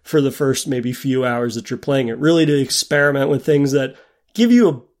failure for the first maybe few hours that you're playing it, really to experiment with things that give you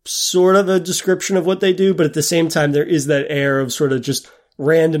a sort of a description of what they do, but at the same time, there is that air of sort of just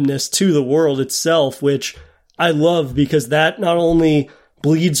randomness to the world itself, which I love, because that not only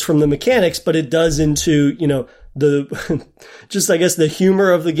bleeds from the mechanics, but it does into, you know, the just, I guess, the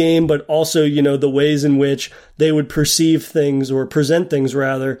humor of the game, but also, you know, the ways in which they would perceive things, or present things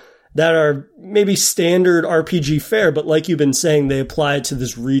rather, that are maybe standard RPG fare, but like you've been saying, they apply to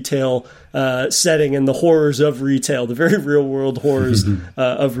this retail setting and the horrors of retail, the very real world horrors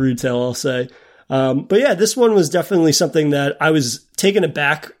of retail, I'll say. But yeah, this one was definitely something that I was taken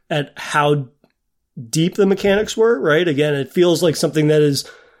aback at how deep the mechanics were, right? Again, it feels like something that is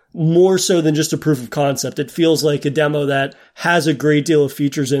more so than just a proof of concept. It feels like a demo that has a great deal of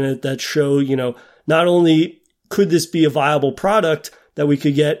features in it that show, not only could this be a viable product that we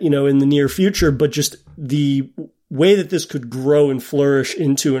could get, in the near future, but just the way that this could grow and flourish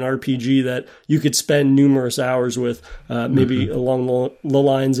into an RPG that you could spend numerous hours with, maybe along the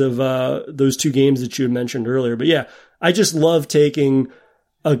lines of those two games that you had mentioned earlier. But yeah, I just love taking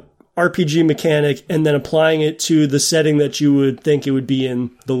a RPG mechanic and then applying it to the setting that you would think it would be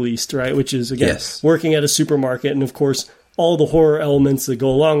in the least, right? Which is, again, working at a supermarket. And of course, all the horror elements that go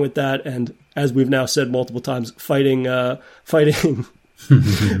along with that. And as we've now said multiple times, fighting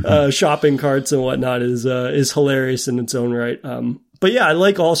shopping carts and whatnot is hilarious in its own right. But yeah, I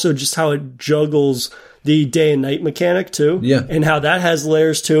like also just how it juggles the day and night mechanic too. Yeah. And how that has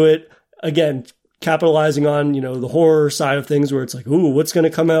layers to it. Again, capitalizing on, the horror side of things where it's like, ooh, what's going to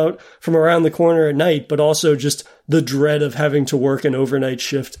come out from around the corner at night, but also just the dread of having to work an overnight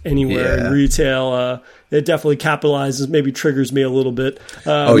shift anywhere in retail. It definitely capitalizes, maybe triggers me a little bit.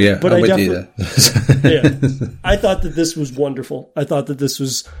 But I definitely, I thought that this was wonderful. I thought that this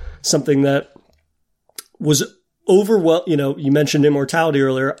was something that was you mentioned immortality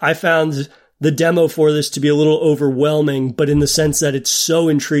earlier. I found the demo for this to be a little overwhelming, but in the sense that it's so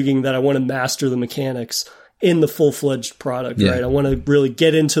intriguing that I want to master the mechanics in the full-fledged product, right? I want to really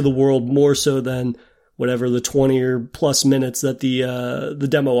get into the world more so than whatever the 20 or plus minutes that the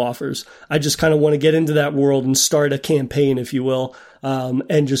demo offers. I just kind of want to get into that world and start a campaign, if you will,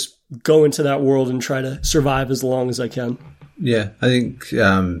 and just go into that world and try to survive as long as I can. Yeah, I think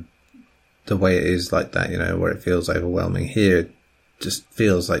the way it is like that, where it feels overwhelming here, just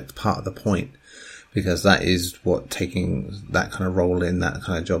feels like part of the point, because that is what taking that kind of role in that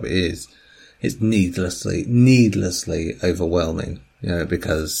kind of job is. It's needlessly overwhelming,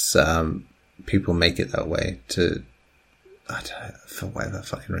 because people make it that way for whatever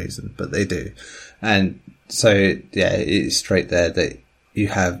fucking reason, but they do. And so, yeah, it's straight there that you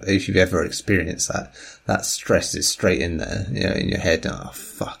have, if you've ever experienced that stress is straight in there, in your head. Oh,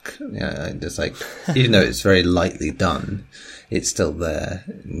 fuck. It's like, even though it's very lightly done, it's still there.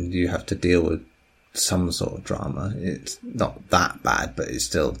 And you have to deal with some sort of drama. It's not that bad, but it's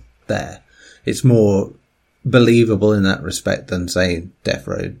still there. It's more believable in that respect than, say, Death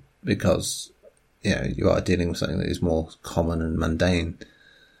Road, because, you are dealing with something that is more common and mundane.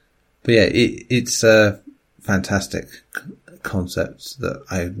 But yeah, it's a fantastic concept that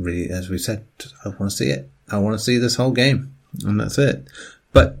I really, as we said, I want to see it. I want to see this whole game, and that's it.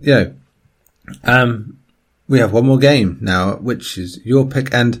 But, we have one more game now, which is your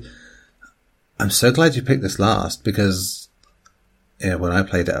pick, and I'm so glad you picked this last, because when I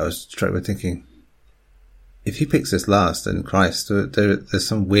played it, I was straight away thinking, if he picks this last, then Christ, there's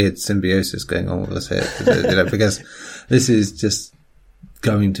some weird symbiosis going on with us here, because this is just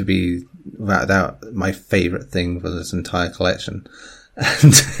going to be, without a doubt, my favourite thing for this entire collection,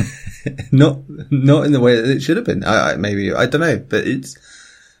 and not in the way that it should have been. I don't know, but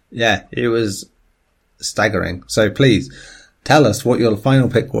it was staggering. So please tell us what your final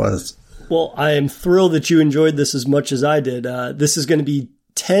pick was. Well, I am thrilled that you enjoyed this as much as I did. This is going to be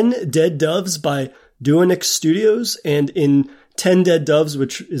 10 Dead Doves by Duonix Studios, and in 10 Dead Doves,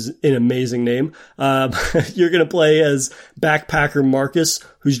 which is an amazing name, you're going to play as backpacker Marcus,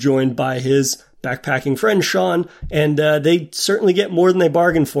 who's joined by his backpacking friend Sean, and they certainly get more than they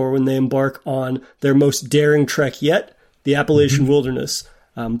bargained for when they embark on their most daring trek yet, the Appalachian Wilderness.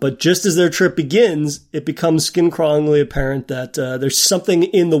 But just as their trip begins, it becomes skin-crawlingly apparent that there's something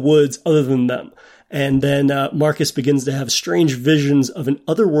in the woods other than them. And then Marcus begins to have strange visions of an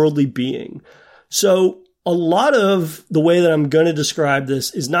otherworldly being. So a lot of the way that I'm going to describe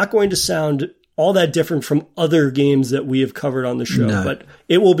this is not going to sound all that different from other games that we have covered on the show. No. But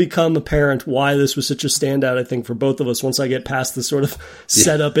it will become apparent why this was such a standout, I think, for both of us once I get past the sort of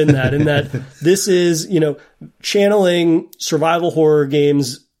setup in that this is, channeling survival horror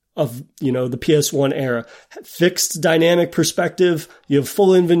games of, the PS1 era. Fixed dynamic perspective, you have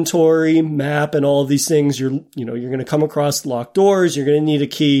full inventory, map, and all of these things. You're going to come across locked doors, you're going to need a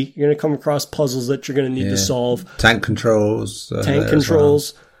key, you're going to come across puzzles that you're going to need to solve. Tank controls. Well.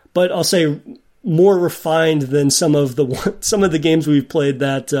 But I'll say more refined than some of the games we've played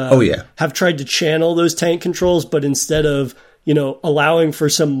that have tried to channel those tank controls, but instead of, allowing for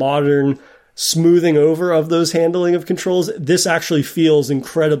some modern smoothing over of those handling of controls, this actually feels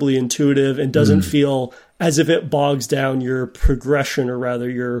incredibly intuitive and doesn't feel as if it bogs down your progression, or rather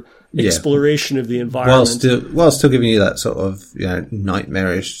your exploration of the environment. While still giving you that sort of,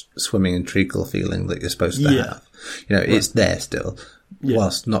 nightmarish swimming in treacle feeling that you're supposed to have. It's there still. Yeah.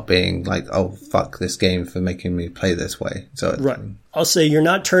 Whilst not being like, oh, fuck this game for making me play this way. So right. I'll say you're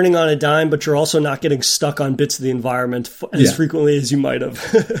not turning on a dime, but you're also not getting stuck on bits of the environment as frequently as you might have.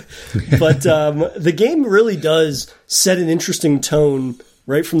 But the game really does set an interesting tone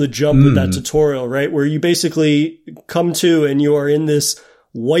right from the jump with that tutorial, right? Where you basically come to and you are in this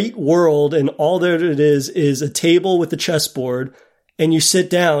white world, and all that it is a table with a chessboard, and you sit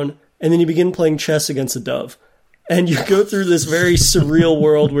down and then you begin playing chess against a dove. And you go through this very surreal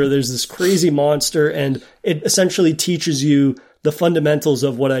world where there's this crazy monster, and it essentially teaches you the fundamentals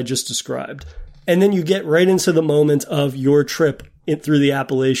of what I just described. And then you get right into the moment of your trip through the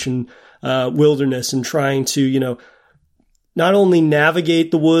Appalachian wilderness and trying to, not only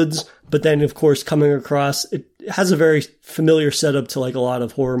navigate the woods, but then, of course, coming across, it has a very familiar setup to like a lot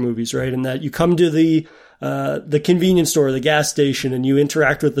of horror movies, right? In that you come to the convenience store, the gas station, and you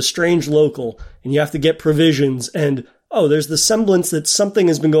interact with the strange local, and you have to get provisions, and there's the semblance that something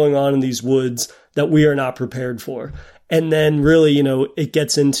has been going on in these woods that we are not prepared for. And then really, it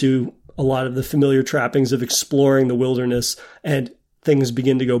gets into a lot of the familiar trappings of exploring the wilderness, and things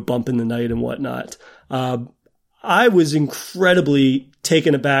begin to go bump in the night and whatnot. I was incredibly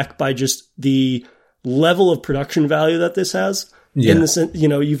taken aback by just the level of production value that this has. Yeah. In the sense,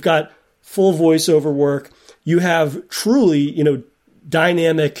 you've got full voiceover work. You have truly,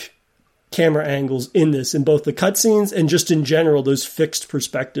 dynamic camera angles in this, in both the cutscenes and just in general, those fixed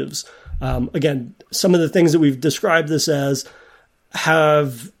perspectives. Again, some of the things that we've described this as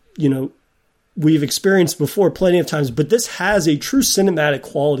have, we've experienced before plenty of times, but this has a true cinematic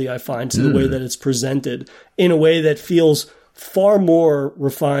quality, I find, to the way that it's presented in a way that feels far more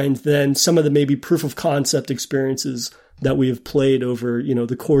refined than some of the maybe proof of concept experiences that we have played over,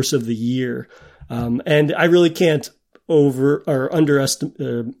 the course of the year. And I really can't undersell,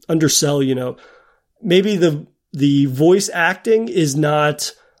 maybe the voice acting is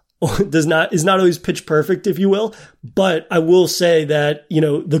not always pitch perfect, if you will. But I will say that,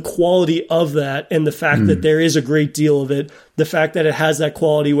 the quality of that, and the fact that there is a great deal of it, the fact that it has that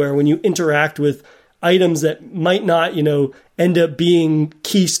quality where when you interact with items that might not, end up being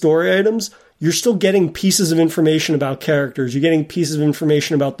key story items, you're still getting pieces of information about characters. You're getting pieces of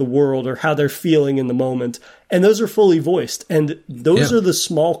information about the world or how they're feeling in the moment. And those are fully voiced. And those are the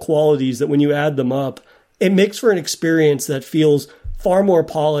small qualities that when you add them up, it makes for an experience that feels far more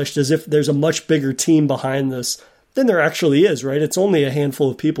polished, as if there's a much bigger team behind this than there actually is, right? It's only a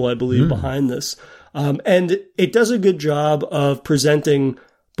handful of people, I believe, behind this. And it does a good job of presenting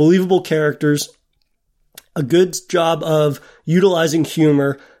believable characters, a good job of utilizing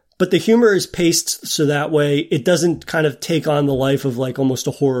humor, but the humor is paced so that way it doesn't kind of take on the life of like almost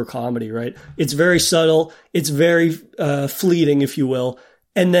a horror comedy, right? It's very subtle. It's very fleeting, if you will.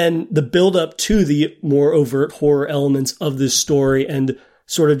 And then the build up to the more overt horror elements of this story, and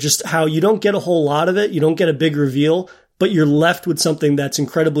sort of just how you don't get a whole lot of it. You don't get a big reveal, but you're left with something that's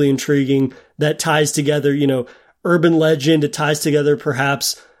incredibly intriguing that ties together, urban legend. It ties together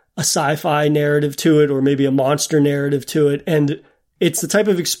perhaps a sci-fi narrative to it, or maybe a monster narrative to it. And it's the type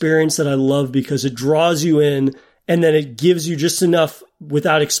of experience that I love because it draws you in, and then it gives you just enough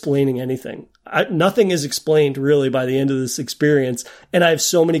without explaining anything. Nothing is explained really by the end of this experience. And I have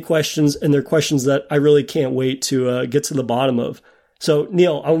so many questions, and they're questions that I really can't wait to get to the bottom of. So,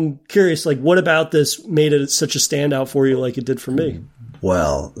 Neil, I'm curious, like, what about this made it such a standout for you like it did for me?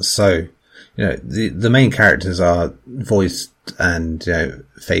 Well, so, the main characters are voiced and,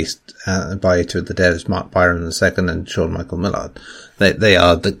 faced by two of the devs, Mark Byron II and Sean Michael Millard. They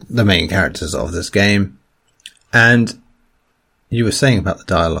are the main characters of this game. And you were saying about the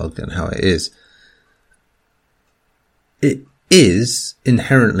dialogue and how it is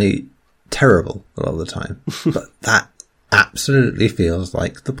inherently terrible a lot of the time, but that absolutely feels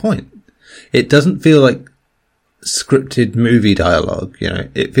like the point. It doesn't feel like scripted movie dialogue,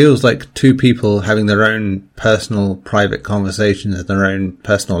 it feels like two people having their own personal private conversations in their own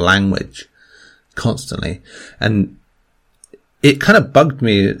personal language constantly. And it kind of bugged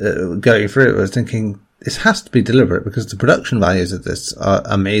me going through it. I was thinking, this has to be deliberate because the production values of this are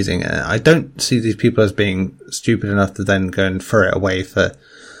amazing. I don't see these people as being stupid enough to then go and throw it away for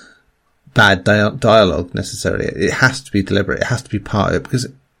bad dialogue necessarily. It has to be deliberate. It has to be part of it because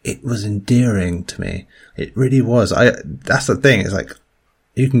it was endearing to me. It really was. That's the thing. It's like,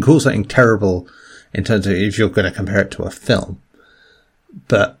 you can call something terrible in terms of if you're going to compare it to a film,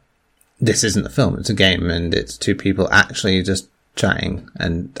 but this isn't a film, it's a game, and it's two people actually just chatting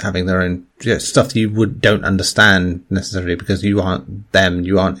and having their own stuff you don't understand necessarily because you aren't them,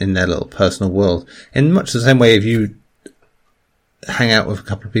 you aren't in their little personal world. In much the same way if you hang out with a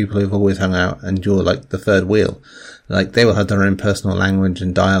couple of people who've always hung out and you're like the third wheel, like they will have their own personal language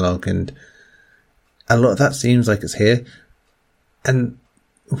and dialogue, and a lot of that seems like it's here. And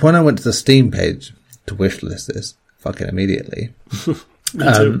when I went to the Steam page to wishlist this, fucking immediately.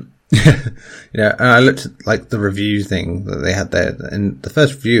 Me too. And I looked at like the review thing that they had there, and the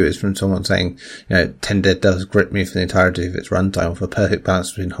first review is from someone saying, 10 Dead does grip me for the entirety of its runtime with a perfect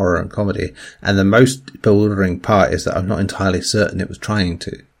balance between horror and comedy. And the most bewildering part is that I'm not entirely certain it was trying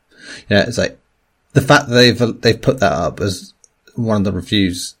to. It's like the fact that they've put that up as one of the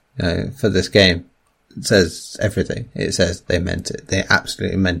reviews, for this game. It says everything. It says they meant it. They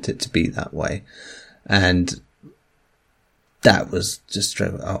absolutely meant it to be that way. And that was just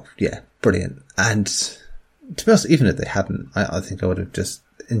straight, brilliant. And to be honest, even if they hadn't, I think I would have just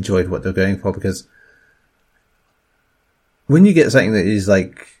enjoyed what they're going for, because when you get something that is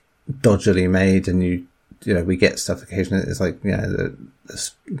like dodgily made and we get stuff occasionally, it's like, the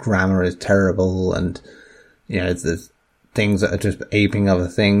grammar is terrible and, the things that are just aping other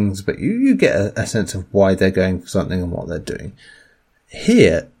things, but you get a sense of why they're going for something and what they're doing.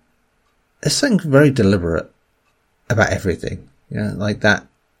 Here, there's something very deliberate about everything, like that.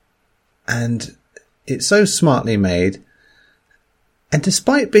 And it's so smartly made. And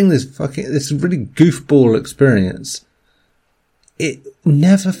despite being this really goofball experience, it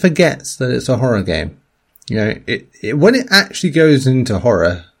never forgets that it's a horror game. When it actually goes into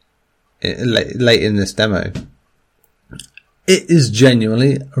horror late in this demo, it is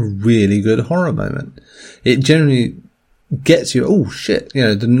genuinely a really good horror moment. It generally gets you, oh shit,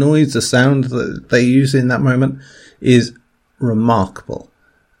 the noise, the sound that they use in that moment is remarkable.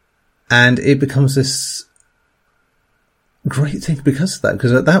 And it becomes this great thing because of that.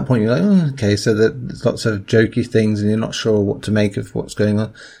 Because at that point you're like, oh, okay, so there's lots of jokey things and you're not sure what to make of what's going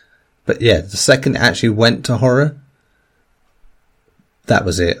on. But the second it actually went to horror, that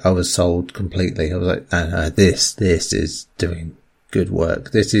was it. I was sold completely. I was like, this is doing good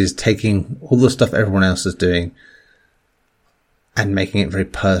work. This is taking all the stuff everyone else is doing and making it very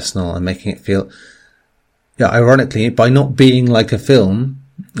personal and making it feel, ironically, by not being like a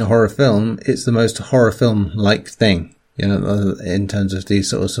horror film, it's the most horror film-like thing, in terms of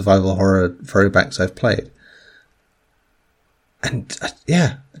these sort of survival horror throwbacks I've played. And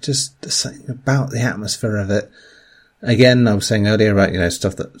just there's something about the atmosphere of it. Again, I was saying earlier about,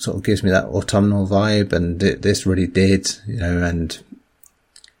 stuff that sort of gives me that autumnal vibe, and this really did, and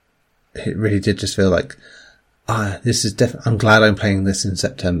it really did just feel like, this is definitely, I'm glad I'm playing this in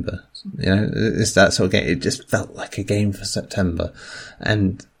September. It's that sort of game. It just felt like a game for September.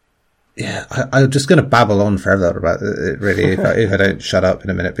 And I'm just going to babble on forever about it, really, if I don't shut up in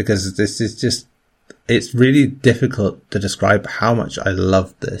a minute, because this is just, it's really difficult to describe how much I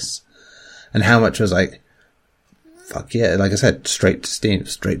loved this and how much I was like, fuck yeah, like I said, straight to Steam,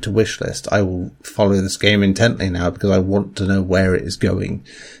 straight to wishlist. I will follow this game intently now because I want to know where it is going.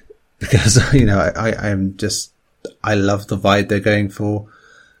 Because, I love the vibe they're going for.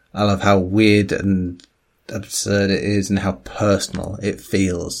 I love how weird and absurd it is and how personal it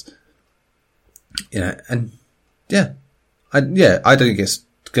feels. I don't think it's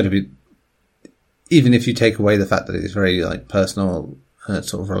going to be, even if you take away the fact that it's very like personal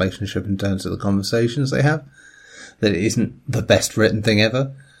sort of relationship in terms of the conversations they have, that it isn't the best written thing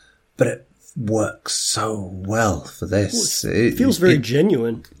ever, but it works so well for this. Well, it feels very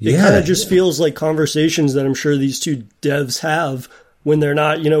genuine. It kind of just feels like conversations that I'm sure these two devs have when they're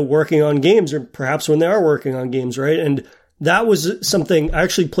not, working on games, or perhaps when they are working on games, right? And that was something, I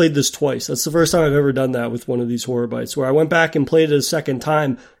actually played this twice. That's the first time I've ever done that with one of these Horror Bytes, where I went back and played it a second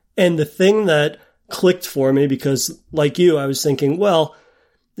time. And the thing that clicked for me, because like you, I was thinking, well,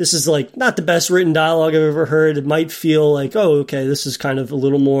 this is like not the best written dialogue I've ever heard. It might feel like, oh, okay, this is kind of a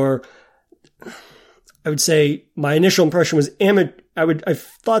little more, I would say my initial impression was I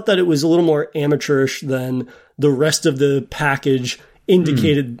thought that it was a little more amateurish than the rest of the package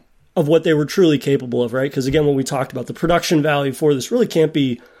indicated of what they were truly capable of, right? Because again, when we talked about the production value for this really can't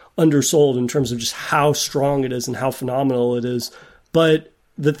be undersold in terms of just how strong it is and how phenomenal it is. But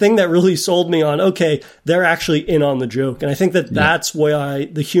the thing that really sold me on, okay, they're actually in on the joke. And I think that that's why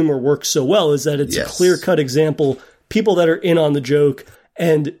the humor works so well, is that it's a clear-cut example, people that are in on the joke,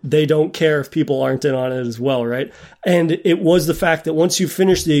 and they don't care if people aren't in on it as well, right? And it was the fact that once you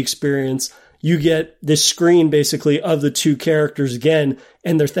finish the experience, you get this screen basically of the two characters again,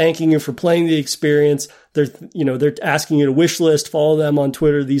 and they're thanking you for playing the experience. They're asking you to wish list, follow them on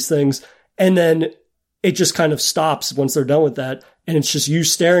Twitter, these things. And then it just kind of stops once they're done with that. And it's just you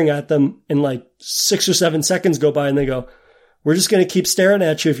staring at them, and like 6 or 7 seconds go by and they go, we're just going to keep staring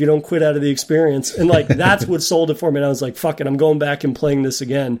at you if you don't quit out of the experience. And like, that's what sold it for me. And I was like, fuck it, I'm going back and playing this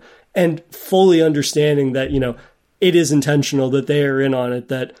again, and fully understanding that, it is intentional, that they are in on it,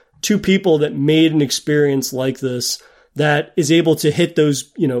 that two people that made an experience like this, that is able to hit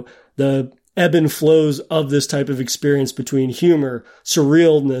those, the ebb and flows of this type of experience between humor,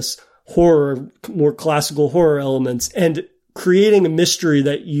 surrealness, horror, more classical horror elements, and creating a mystery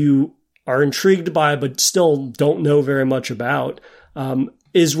that you are intrigued by but still don't know very much about,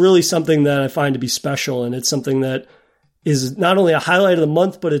 is really something that I find to be special. And it's something that is not only a highlight of the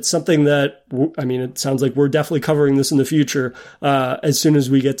month, but it's something that, it sounds like we're definitely covering this in the future, as soon as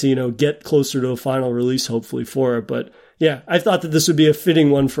we get to, get closer to a final release, hopefully, for it. But yeah, I thought that this would be a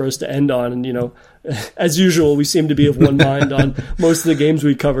fitting one for us to end on. And, as usual, we seem to be of one mind on most of the games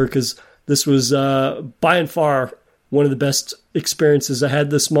we cover, because this was, by and far, one of the best experiences I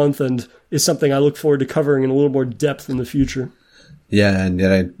had this month, and is something I look forward to covering in a little more depth in the future. Yeah, and,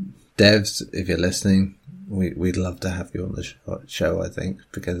 devs, if you're listening, we'd love to have you on the show, I think,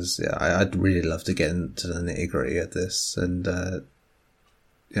 because I'd really love to get into the nitty-gritty of this. And,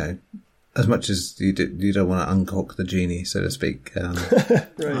 as much as you don't want to uncork the genie, so to speak,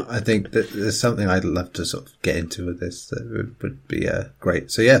 right. I think that there's something I'd love to sort of get into with this that would be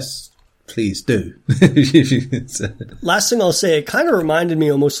great. So yes, please do. Last thing I'll say, it kind of reminded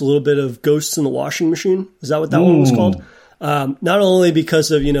me almost a little bit of Ghosts in the Washing Machine. Is that what that one was called? Not only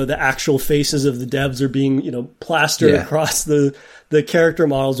because of, the actual faces of the devs are being, plastered across the character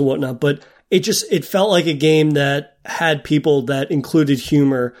models and whatnot, but it felt like a game that had people that included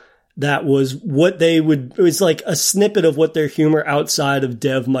humor. That was it was like a snippet of what their humor outside of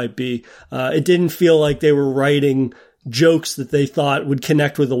dev might be. It didn't feel like they were writing jokes that they thought would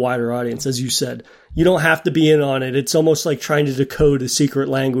connect with a wider audience. As you said, you don't have to be in on it. It's almost like trying to decode a secret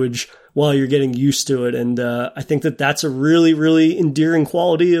language while you're getting used to it. And I think that that's a really, really endearing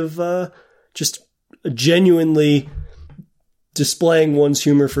quality of just genuinely displaying one's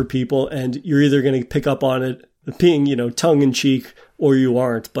humor for people. And you're either going to pick up on it being, tongue in cheek, or you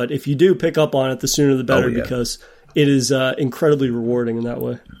aren't. But if you do pick up on it, the sooner the better, because it is incredibly rewarding in that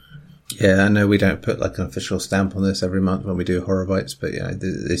way. Yeah, I know we don't put like an official stamp on this every month when we do Horror Bytes, but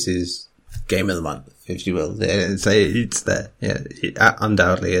this is Game of the Month, if you will. It's there,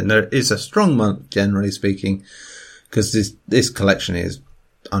 undoubtedly. And there is a strong month, generally speaking, because this collection is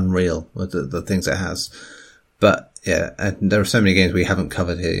unreal with the things it has. But yeah, and there are so many games we haven't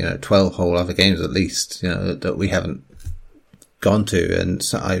covered here, 12 whole other games at least, that we haven't gone to. And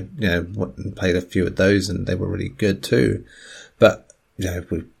so I, played a few of those, and they were really good too. But,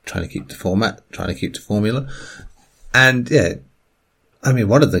 we're trying to keep the format, trying to keep the formula. And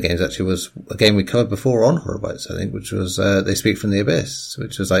one of the games actually was a game we covered before on Horror Bytes, I think, which was They Speak from the Abyss,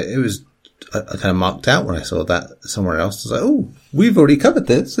 which was like, I kind of marked out when I saw that somewhere else. I was like, oh, we've already covered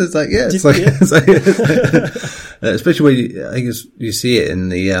this. It's like, especially when you see it in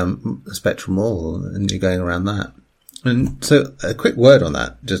the Spectral Mall and you're going around that. And so a quick word on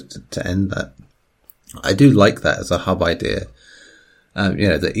that, just to end that. I do like that as a hub idea.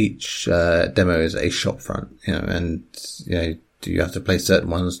 That each demo is a shop front, and, do you have to play certain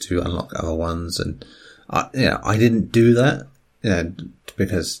ones to unlock other ones? And, I didn't do that,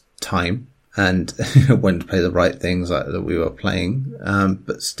 because time, and I wanted to play the right things that we were playing.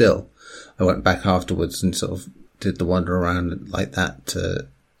 But still, I went back afterwards and sort of did the wander around like that to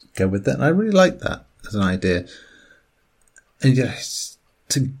go with it. And I really liked that as an idea. And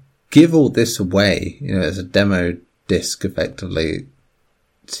to give all this away, as a demo disc effectively,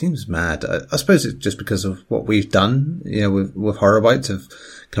 it seems mad. I suppose it's just because of what we've done, with Horror Bytes, of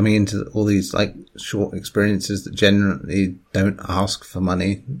coming into all these like short experiences that generally don't ask for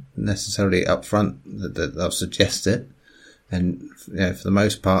money necessarily up front, that they'll suggest it. And, for the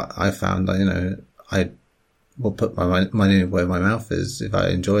most part, I found, I will put my money where my mouth is. If I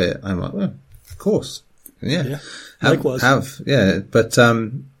enjoy it, I'm like, well, of course. Yeah. Likewise. But,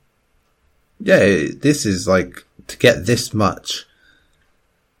 this is like, to get this much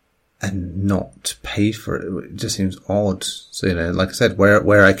and not pay for it, it just seems odd. So, like I said,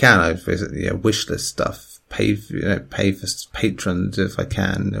 where I can, I basically, wish list stuff, pay for patrons if I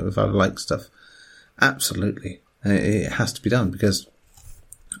can, if I like stuff. Absolutely. And it has to be done, because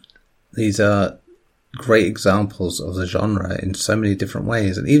these are great examples of the genre in so many different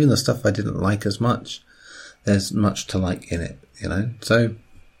ways. And even the stuff I didn't like as much, there's much to like in it, So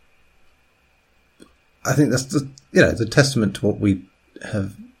I think that's the testament to what we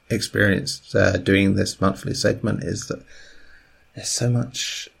have experienced doing this monthly segment is that there's so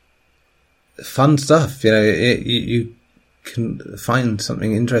much fun stuff. You can find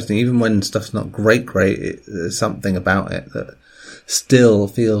something interesting even when stuff's not great. There's something about it that still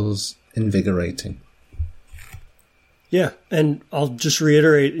feels invigorating. Yeah, and I'll just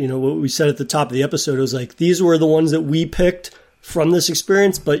reiterate, what we said at the top of the episode. It was like, these were the ones that we picked from this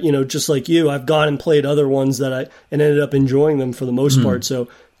experience, but, just like you, I've gone and played other ones and ended up enjoying them for the most part. So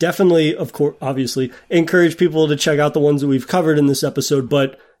definitely, of course, obviously, encourage people to check out the ones that we've covered in this episode,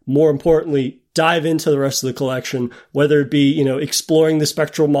 but more importantly, dive into the rest of the collection, whether it be, exploring the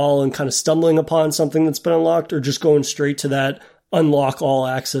Spectral Mall and kind of stumbling upon something that's been unlocked, or just going straight to that unlock all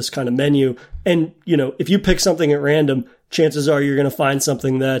access kind of menu. And, if you pick something at random, chances are you're going to find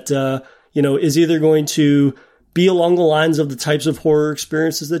something that, is either going to be along the lines of the types of horror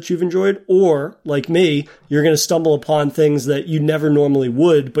experiences that you've enjoyed, or like me, you're going to stumble upon things that you never normally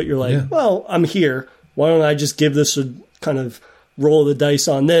would, but you're like, well, I'm here. Why don't I just give this a kind of roll of the dice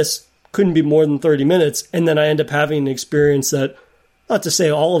on this? Couldn't be more than 30 minutes. And then I end up having an experience that, not to say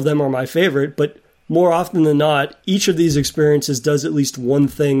all of them are my favorite, but more often than not, each of these experiences does at least one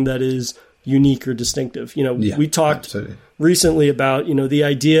thing that is unique or distinctive. We talked recently about, the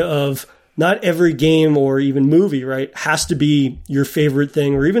idea of not every game or even movie, right, has to be your favorite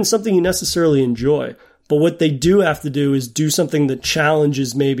thing or even something you necessarily enjoy. But what they do have to do is do something that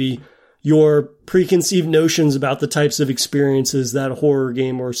challenges maybe your preconceived notions about the types of experiences that a horror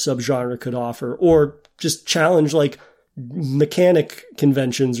game or subgenre could offer, or just challenge like mechanic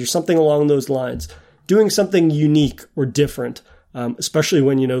conventions or something along those lines. Doing something unique or different, especially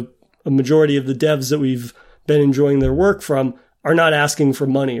when, a majority of the devs that we've been enjoying their work from are not asking for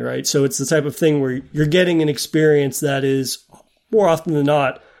money, right? So it's the type of thing where you're getting an experience that is, more often than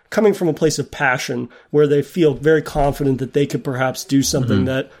not, coming from a place of passion, where they feel very confident that they could perhaps do something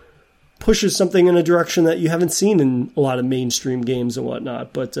that pushes something in a direction that you haven't seen in a lot of mainstream games and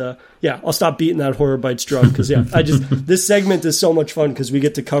whatnot. But I'll stop beating that Horror Bytes drum, because this segment is so much fun because we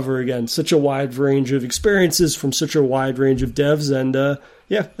get to cover, again, such a wide range of experiences from such a wide range of devs. And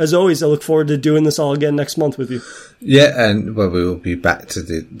as always, I look forward to doing this all again next month with you. Yeah, and we will be back to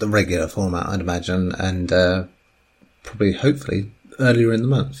the regular format, I'd imagine, and probably, hopefully, earlier in the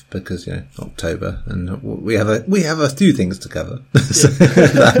month, because October, and we have a few things to cover.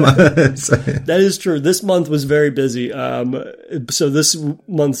 That is true. This month was very busy. So this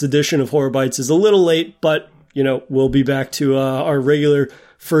month's edition of Horror Bytes is a little late, but we'll be back to our regular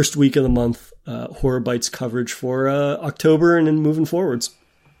first week of the month Horror Bytes coverage for October and then moving forwards.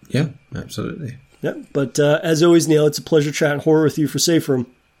 Yeah, absolutely. Yeah, but as always, Neil, it's a pleasure chatting horror with you for Safe Room.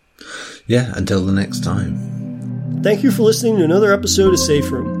 Yeah, until the next time. Thank you for listening to another episode of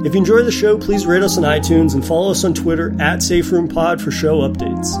Safe Room. If you enjoy the show, please rate us on iTunes and follow us on Twitter @SafeRoomPod for show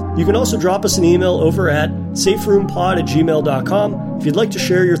updates. You can also drop us an email over at saferoompod@gmail.com if you'd like to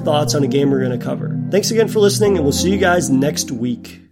share your thoughts on a game we're going to cover. Thanks again for listening, and we'll see you guys next week.